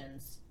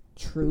emotions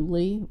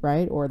truly,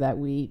 right? Or that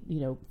we,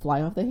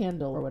 fly off the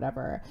handle or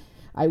whatever.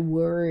 I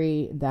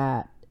worry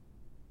that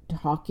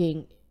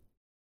talking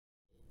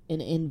in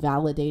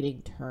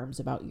invalidating terms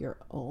about your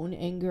own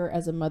anger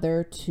as a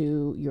mother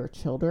to your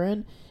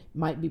children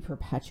might be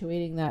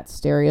perpetuating that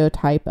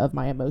stereotype of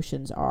my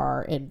emotions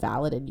are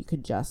invalid and you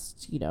can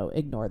just,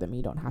 ignore them.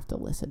 You don't have to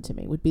listen to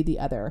me, would be the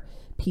other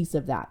piece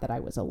of that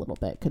I was a little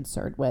bit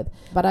concerned with.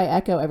 But I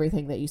echo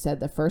everything that you said.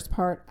 The first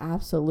part,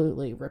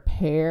 absolutely.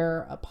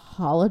 Repair,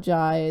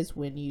 apologize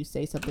when you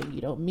say something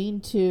you don't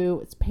mean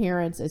to. As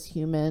parents, as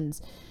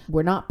humans,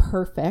 we're not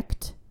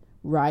perfect,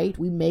 right?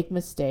 We make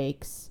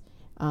mistakes.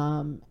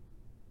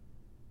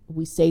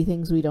 We say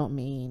things we don't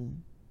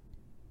mean.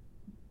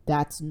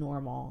 That's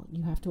normal.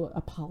 You have to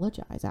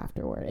apologize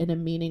afterward in a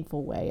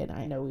meaningful way. And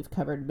I know we've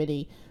covered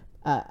many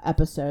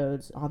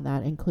episodes on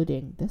that,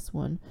 including this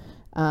one.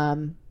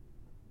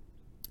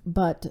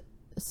 But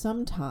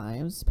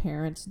sometimes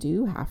parents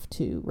do have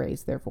to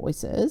raise their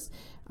voices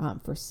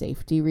for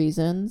safety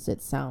reasons.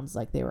 It sounds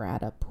like they were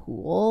at a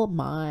pool.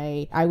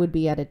 I would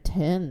be at a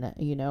 10,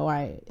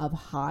 of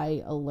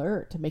high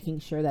alert, making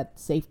sure that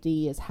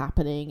safety is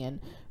happening and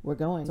we're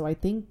going. So I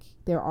think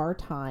there are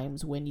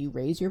times when you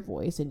raise your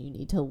voice and you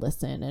need to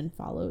listen and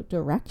follow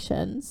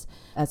directions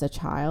as a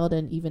child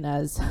and even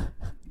as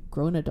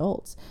grown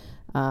adults.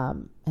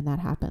 And that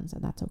happens,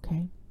 and that's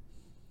okay.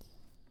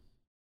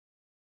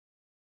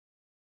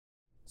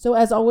 So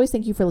as always,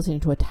 thank you for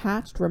listening to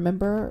Attached.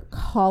 Remember,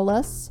 call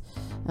us,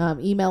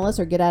 email us,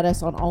 or get at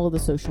us on all of the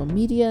social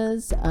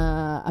medias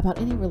about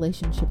any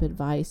relationship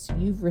advice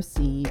you've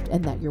received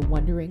and that you're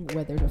wondering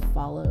whether to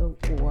follow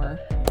or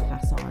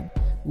pass on.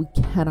 We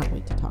cannot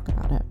wait to talk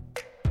about it.